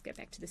now let's get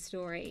back to the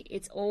story.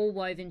 It's all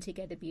woven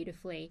together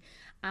beautifully.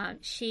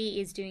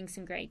 She is doing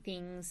some great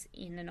things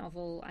in the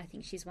novel. I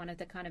think she's one of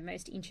the kind of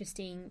most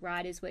interesting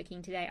writers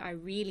working today. I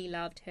really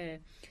loved her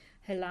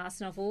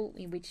last novel,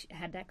 in which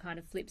had that kind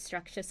of flip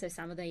structure. So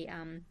some of the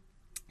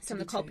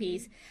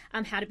copies,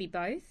 How to Be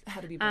Both.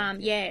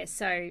 Yeah,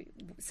 so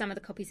some of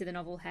the copies of the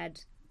novel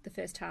had the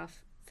first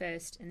half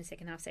first and the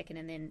second half second,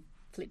 and then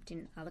flipped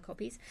in other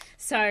copies.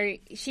 So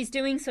she's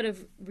doing sort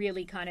of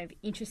really kind of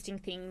interesting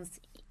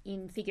things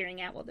in figuring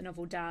out what the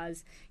novel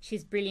does.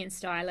 She's a brilliant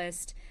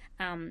stylist.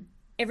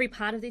 Every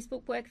part of this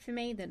book worked for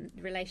me. The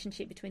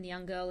relationship between the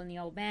young girl and the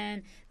old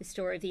man, the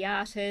story of the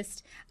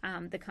artist,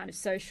 the kind of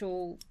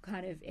social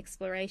kind of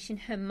exploration.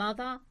 Her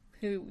mother,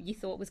 who you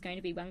thought was going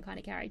to be one kind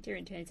of character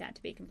and turns out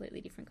to be a completely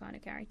different kind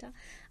of character.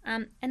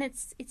 And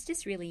it's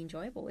just really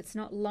enjoyable. It's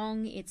not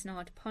long, it's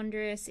not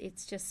ponderous,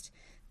 it's just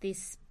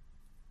this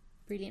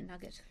brilliant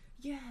nugget.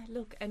 Yeah,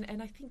 look,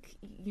 and I think,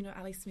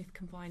 Ali Smith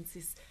combines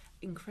this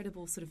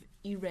incredible sort of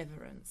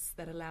irreverence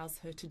that allows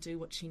her to do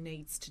what she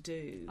needs to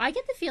do. I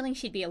get the feeling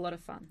she'd be a lot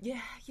of fun.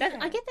 Yeah.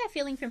 I get that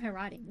feeling from her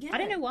writing. Yeah. I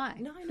don't know why.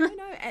 No.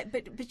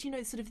 But you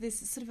know, sort of there's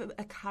sort of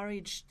a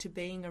courage to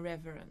being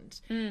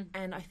irreverent,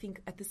 and I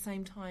think at the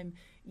same time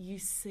you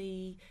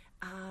see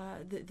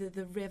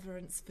the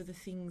reverence for the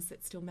things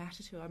that still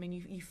matter to her. I mean,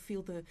 you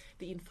feel the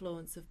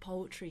influence of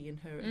poetry in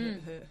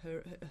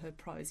her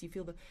prose. You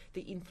feel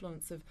the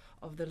influence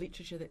of the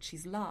literature that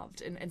she's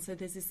loved, and so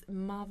there's this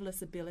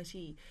marvellous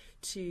ability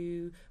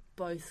to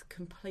both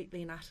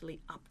completely and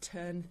utterly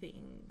upturn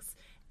things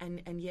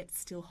and yet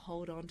still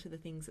hold on to the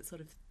things that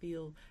sort of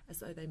feel as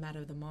though they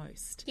matter the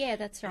most. Yeah,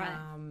 that's right.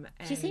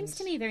 She seems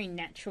to me a very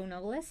natural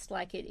novelist.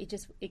 Like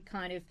it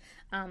kind of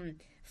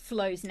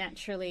flows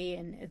naturally,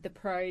 and the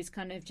prose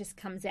kind of just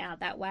comes out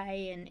that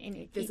way.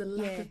 And there's a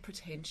lack of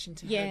pretension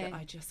to her that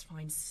I just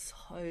find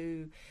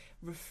so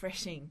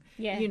refreshing.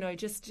 Yeah, you know,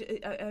 just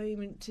I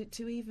mean,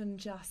 to even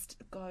just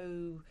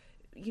go,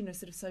 you know,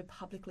 sort of so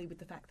publicly with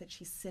the fact that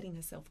she's setting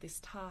herself this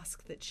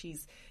task, that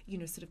she's, you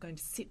know, sort of going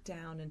to sit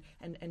down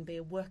and be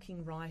a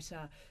working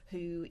writer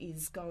who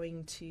is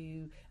going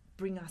to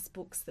bring us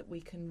books that we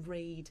can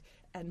read,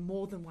 and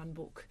more than one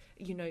book,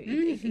 you know,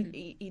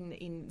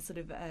 in sort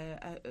of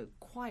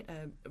quite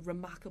a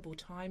remarkable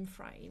time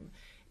frame.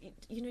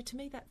 You know, to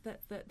me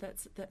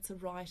that's a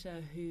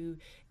writer who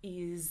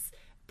is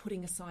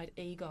putting aside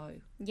ego.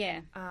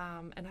 Yeah.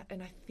 And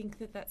I think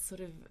that's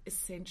sort of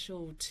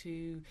essential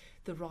to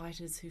the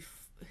writers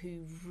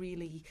who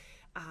really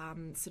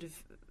sort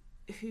of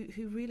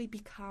who really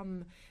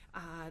become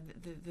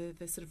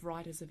the sort of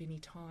writers of any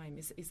time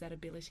is that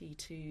ability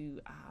to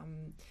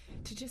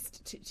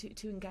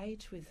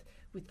engage with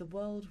the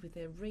world, with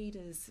their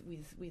readers,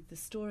 with the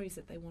stories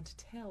that they want to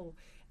tell,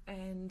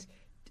 and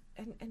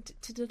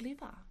to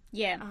deliver.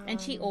 Yeah, and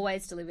she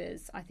always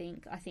delivers, I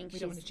think. We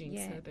don't want to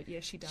jinx her, but yeah,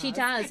 she does. She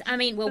does. I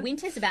mean, well,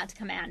 winter's about to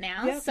come out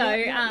now, so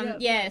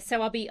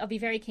I'll be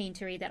very keen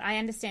to read that. I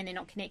understand they're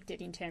not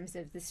connected in terms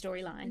of the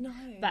storyline,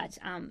 but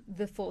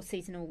the 4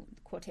 seasonal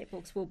quartet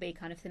books will be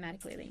kind of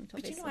thematically linked,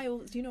 obviously.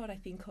 But do you know what I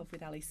think of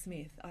with Ali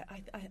Smith?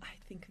 I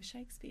think of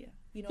Shakespeare.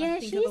 You know, I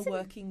think of a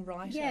working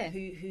writer who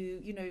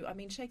you know, I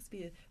mean,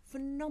 Shakespeare,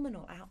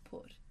 phenomenal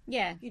output.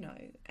 Yeah. You know,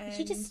 and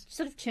she just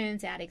sort of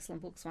churns out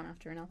excellent books one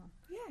after another.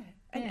 Yeah.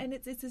 And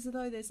it's as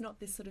though there's not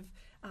this sort of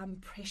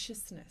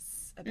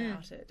preciousness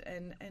about it,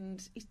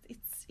 and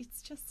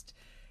it's just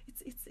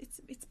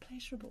it's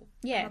pleasurable.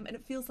 Yeah. And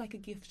it feels like a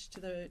gift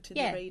to the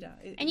reader.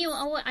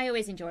 I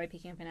always enjoy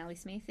picking up an Ali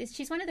Smith.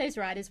 She's one of those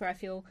writers where I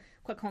feel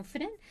quite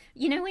confident.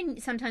 You know,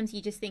 when sometimes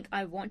you just think,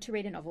 I want to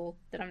read a novel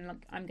that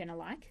I'm going to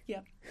like.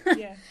 Yeah.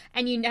 Yeah.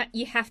 And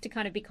you have to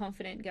kind of be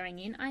confident going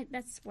in.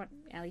 That's what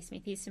Ali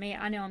Smith is to me.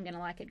 I know I'm going to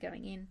like it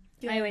going in.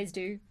 Yeah. I always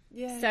do.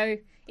 Yeah. So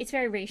it's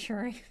very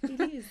reassuring. It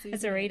is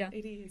as a reader.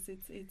 It is.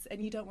 It's and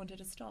you don't want her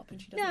to stop,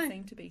 and she doesn't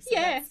seem to be. So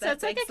so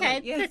it's like,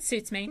 okay, that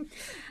suits me.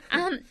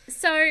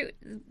 So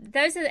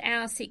those are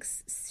our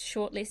 6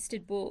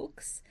 shortlisted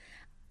books.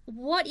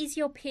 What is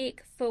your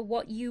pick for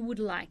what you would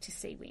like to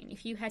see win?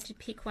 If you had to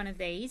pick one of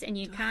these, and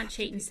you can't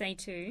cheat and say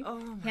 2,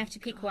 you have to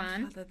pick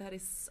one. Mother, that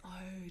is so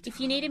tough. If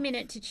you need a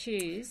minute to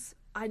choose.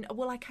 I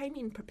came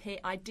in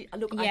prepared. I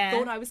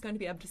thought I was going to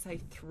be able to say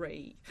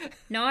 3.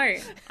 No,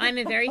 I'm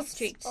a very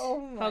strict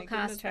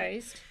podcast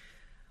host.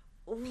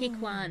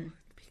 Pick one.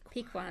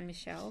 Pick one,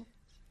 Michelle.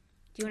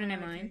 Do you want to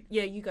know mine?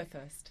 Yeah, you go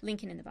first.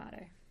 Lincoln in the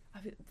Bardo.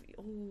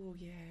 Oh,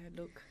 yeah,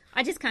 look.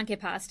 I just can't get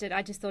past it.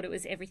 I just thought it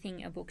was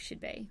everything a book should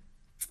be.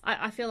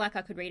 I feel like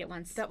I could read it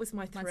once. That was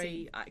my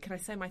 3. Can I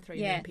say my 3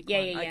 and then pick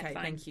one? Yeah, okay,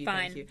 fine.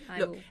 Thank you.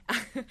 Look,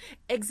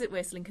 Exit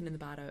West, Lincoln in the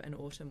Bardo and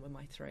Autumn were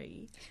my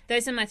 3.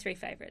 Those are my 3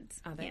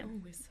 favourites. Are they? Yeah.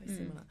 Oh, we're so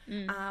similar.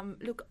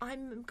 Look,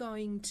 I'm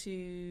going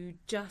to,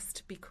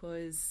 just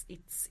because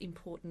it's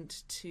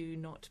important to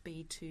not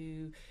be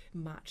too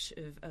much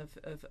of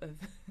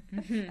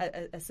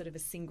a sort of a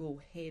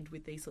single head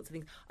with these sorts of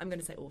things, I'm going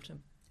to say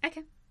Autumn.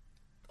 Okay.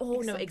 Oh,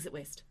 excellent. No, Exit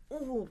West.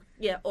 Oh,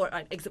 yeah, all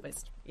right, Exit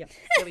West. Yeah,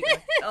 there we go.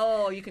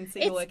 Oh, you can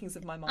see the workings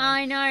of my mind.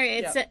 I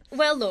know.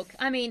 Well, look,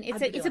 I mean,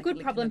 it's a good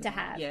problem to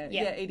have. Yeah,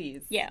 it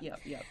is. Yeah.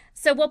 Yep.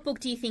 So what book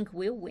do you think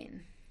will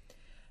win?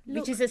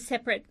 Look, which is a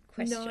separate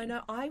question.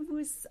 No, I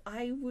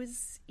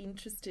was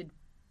interested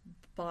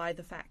by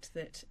the fact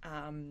that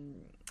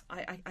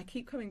I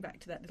keep coming back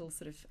to that little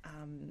sort of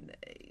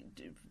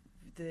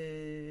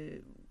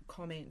the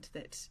comment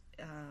that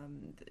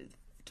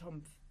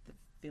Tom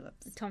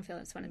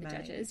Phillips, one of the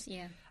judges,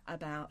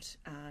 about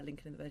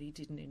Lincoln in the Bardo. He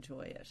didn't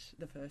enjoy it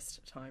the first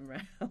time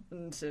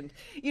round, and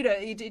you know,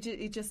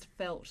 it just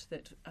felt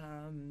that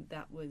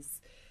that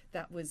was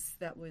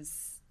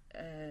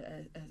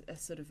a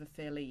sort of a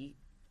fairly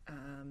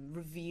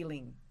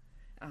revealing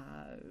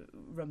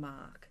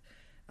remark.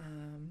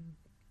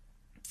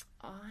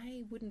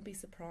 I wouldn't be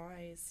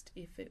surprised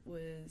if it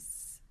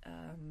was.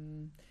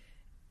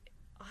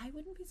 I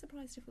wouldn't be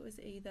surprised if it was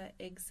either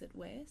Exit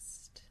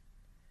West.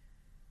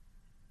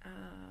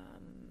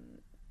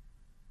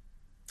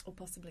 Or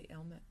possibly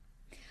Elmet.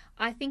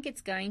 I think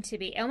it's going to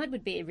be Elmet.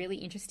 Would be a really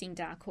interesting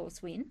dark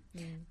horse win.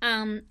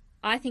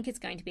 I think it's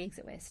going to be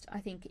Exit West. I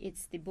think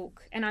it's the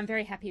book, and I'm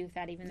very happy with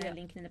that, even though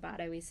Lincoln in the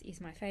Bardo is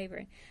my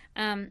favourite.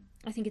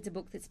 I think it's a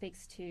book that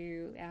speaks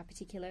to our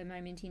particular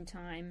moment in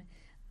time.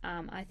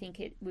 I think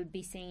it would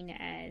be seen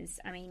as,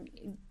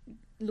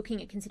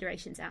 looking at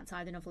considerations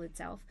outside the novel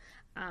itself,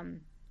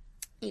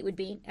 it would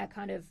be a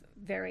kind of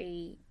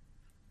very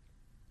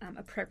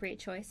appropriate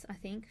choice, I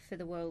think, for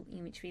the world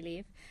in which we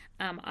live.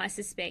 I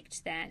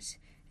suspect that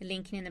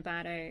Lincoln in the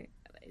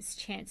Bardo's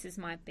chances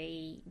might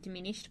be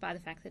diminished by the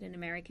fact that an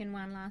American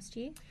won last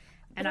year.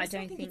 And I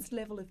don't think it's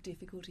level of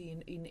difficulty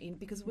in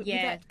because with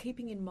that,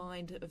 keeping in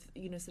mind of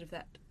sort of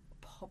that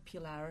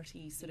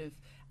popularity sort of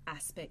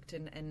aspect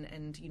and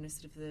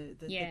sort of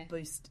the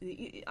boost.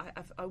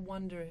 I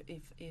wonder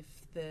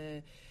if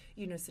the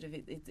sort of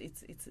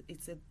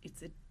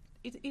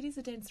it is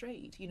a dense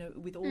read,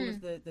 with all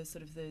of the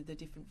sort of the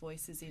different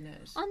voices in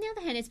it. On the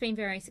other hand, it's been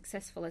very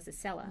successful as a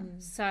seller.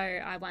 So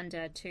I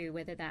wonder too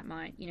whether that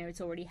might, it's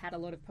already had a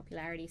lot of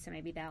popularity, so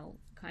maybe they'll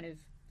kind of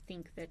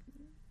think that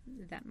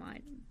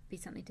might be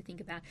something to think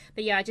about.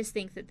 But I just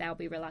think that they'll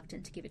be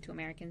reluctant to give it to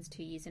Americans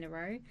 2 years in a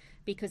row,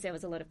 because there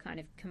was a lot of kind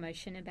of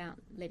commotion about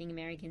letting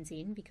Americans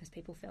in, because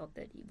people felt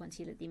that once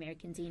you let the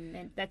Americans in,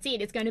 then that's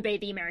it, it's going to be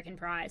the American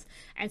prize.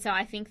 And so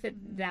I think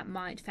that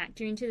might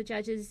factor into the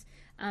judges'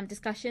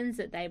 discussions,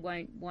 that they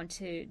won't want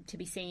to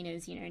be seen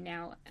as,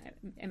 now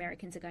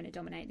Americans are going to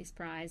dominate this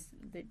prize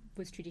that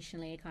was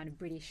traditionally a kind of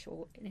British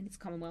or in its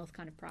Commonwealth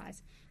kind of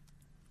prize.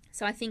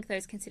 So I think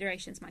those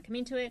considerations might come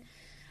into it.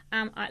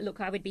 I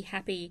would be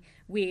happy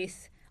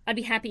with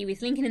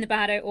Lincoln in the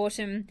Bardo,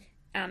 Autumn,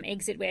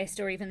 Exit West,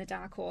 or even the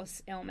Dark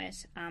Horse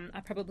Elmet.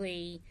 I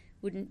probably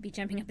wouldn't be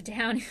jumping up and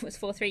down if it was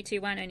 4, 3, 2,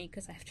 1, only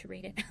because I have to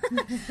read it.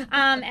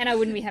 And I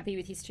wouldn't be happy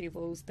with his 2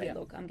 Wolves, but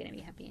look, I'm going to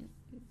be happy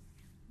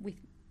with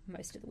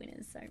most of the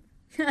winners. So.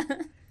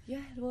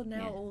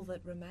 All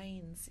that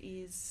remains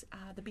is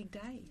the big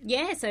day.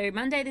 Yeah, so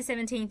Monday the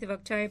 17th of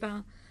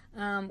October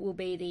will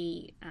be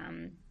the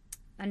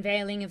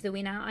unveiling of the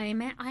winner.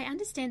 I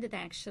understand that they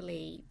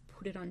actually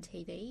put it on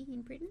TV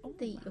in Britain,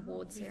 the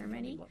award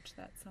ceremony. Watch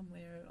that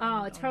somewhere.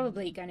 It's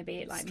probably going to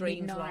be at like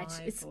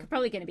midnight. It's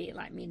probably going to be at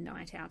like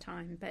midnight our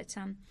time. But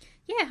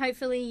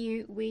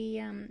hopefully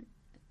we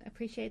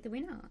appreciate the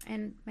winner,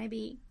 and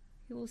maybe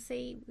you will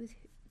see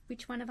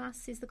which one of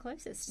us is the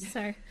closest.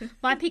 So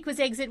my pick was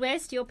Exit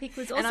West. Your pick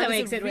was also and I was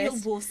Exit a real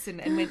West. wuss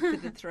and went for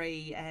the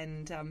 3.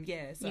 And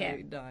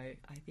no, I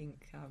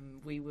think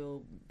we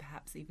will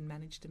perhaps even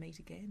manage to meet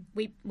again.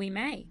 We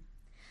may.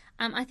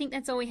 I think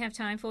that's all we have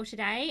time for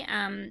today.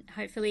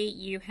 Hopefully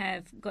you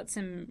have got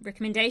some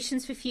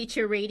recommendations for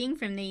future reading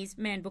from these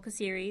Man Booker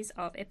series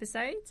of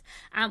episodes.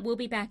 We'll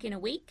be back in a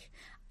week.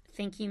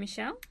 Thank you,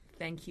 Michelle.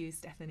 Thank you,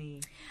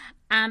 Stephanie.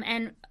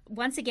 And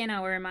once again, I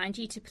will remind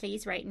you to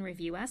please rate and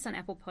review us on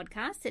Apple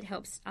Podcasts. It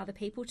helps other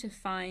people to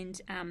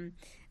find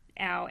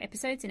our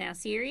episodes in our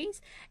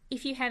series.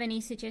 If you have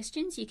any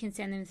suggestions, you can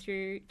send them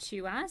through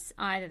to us,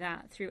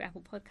 either through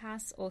Apple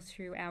Podcasts or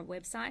through our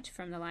website,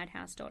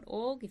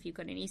 fromthelighthouse.org. If you've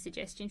got any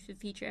suggestions for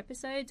future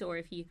episodes, or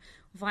if you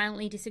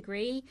violently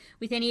disagree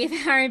with any of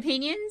our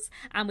opinions,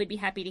 we'd be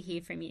happy to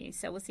hear from you.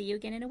 So we'll see you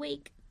again in a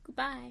week.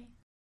 Goodbye.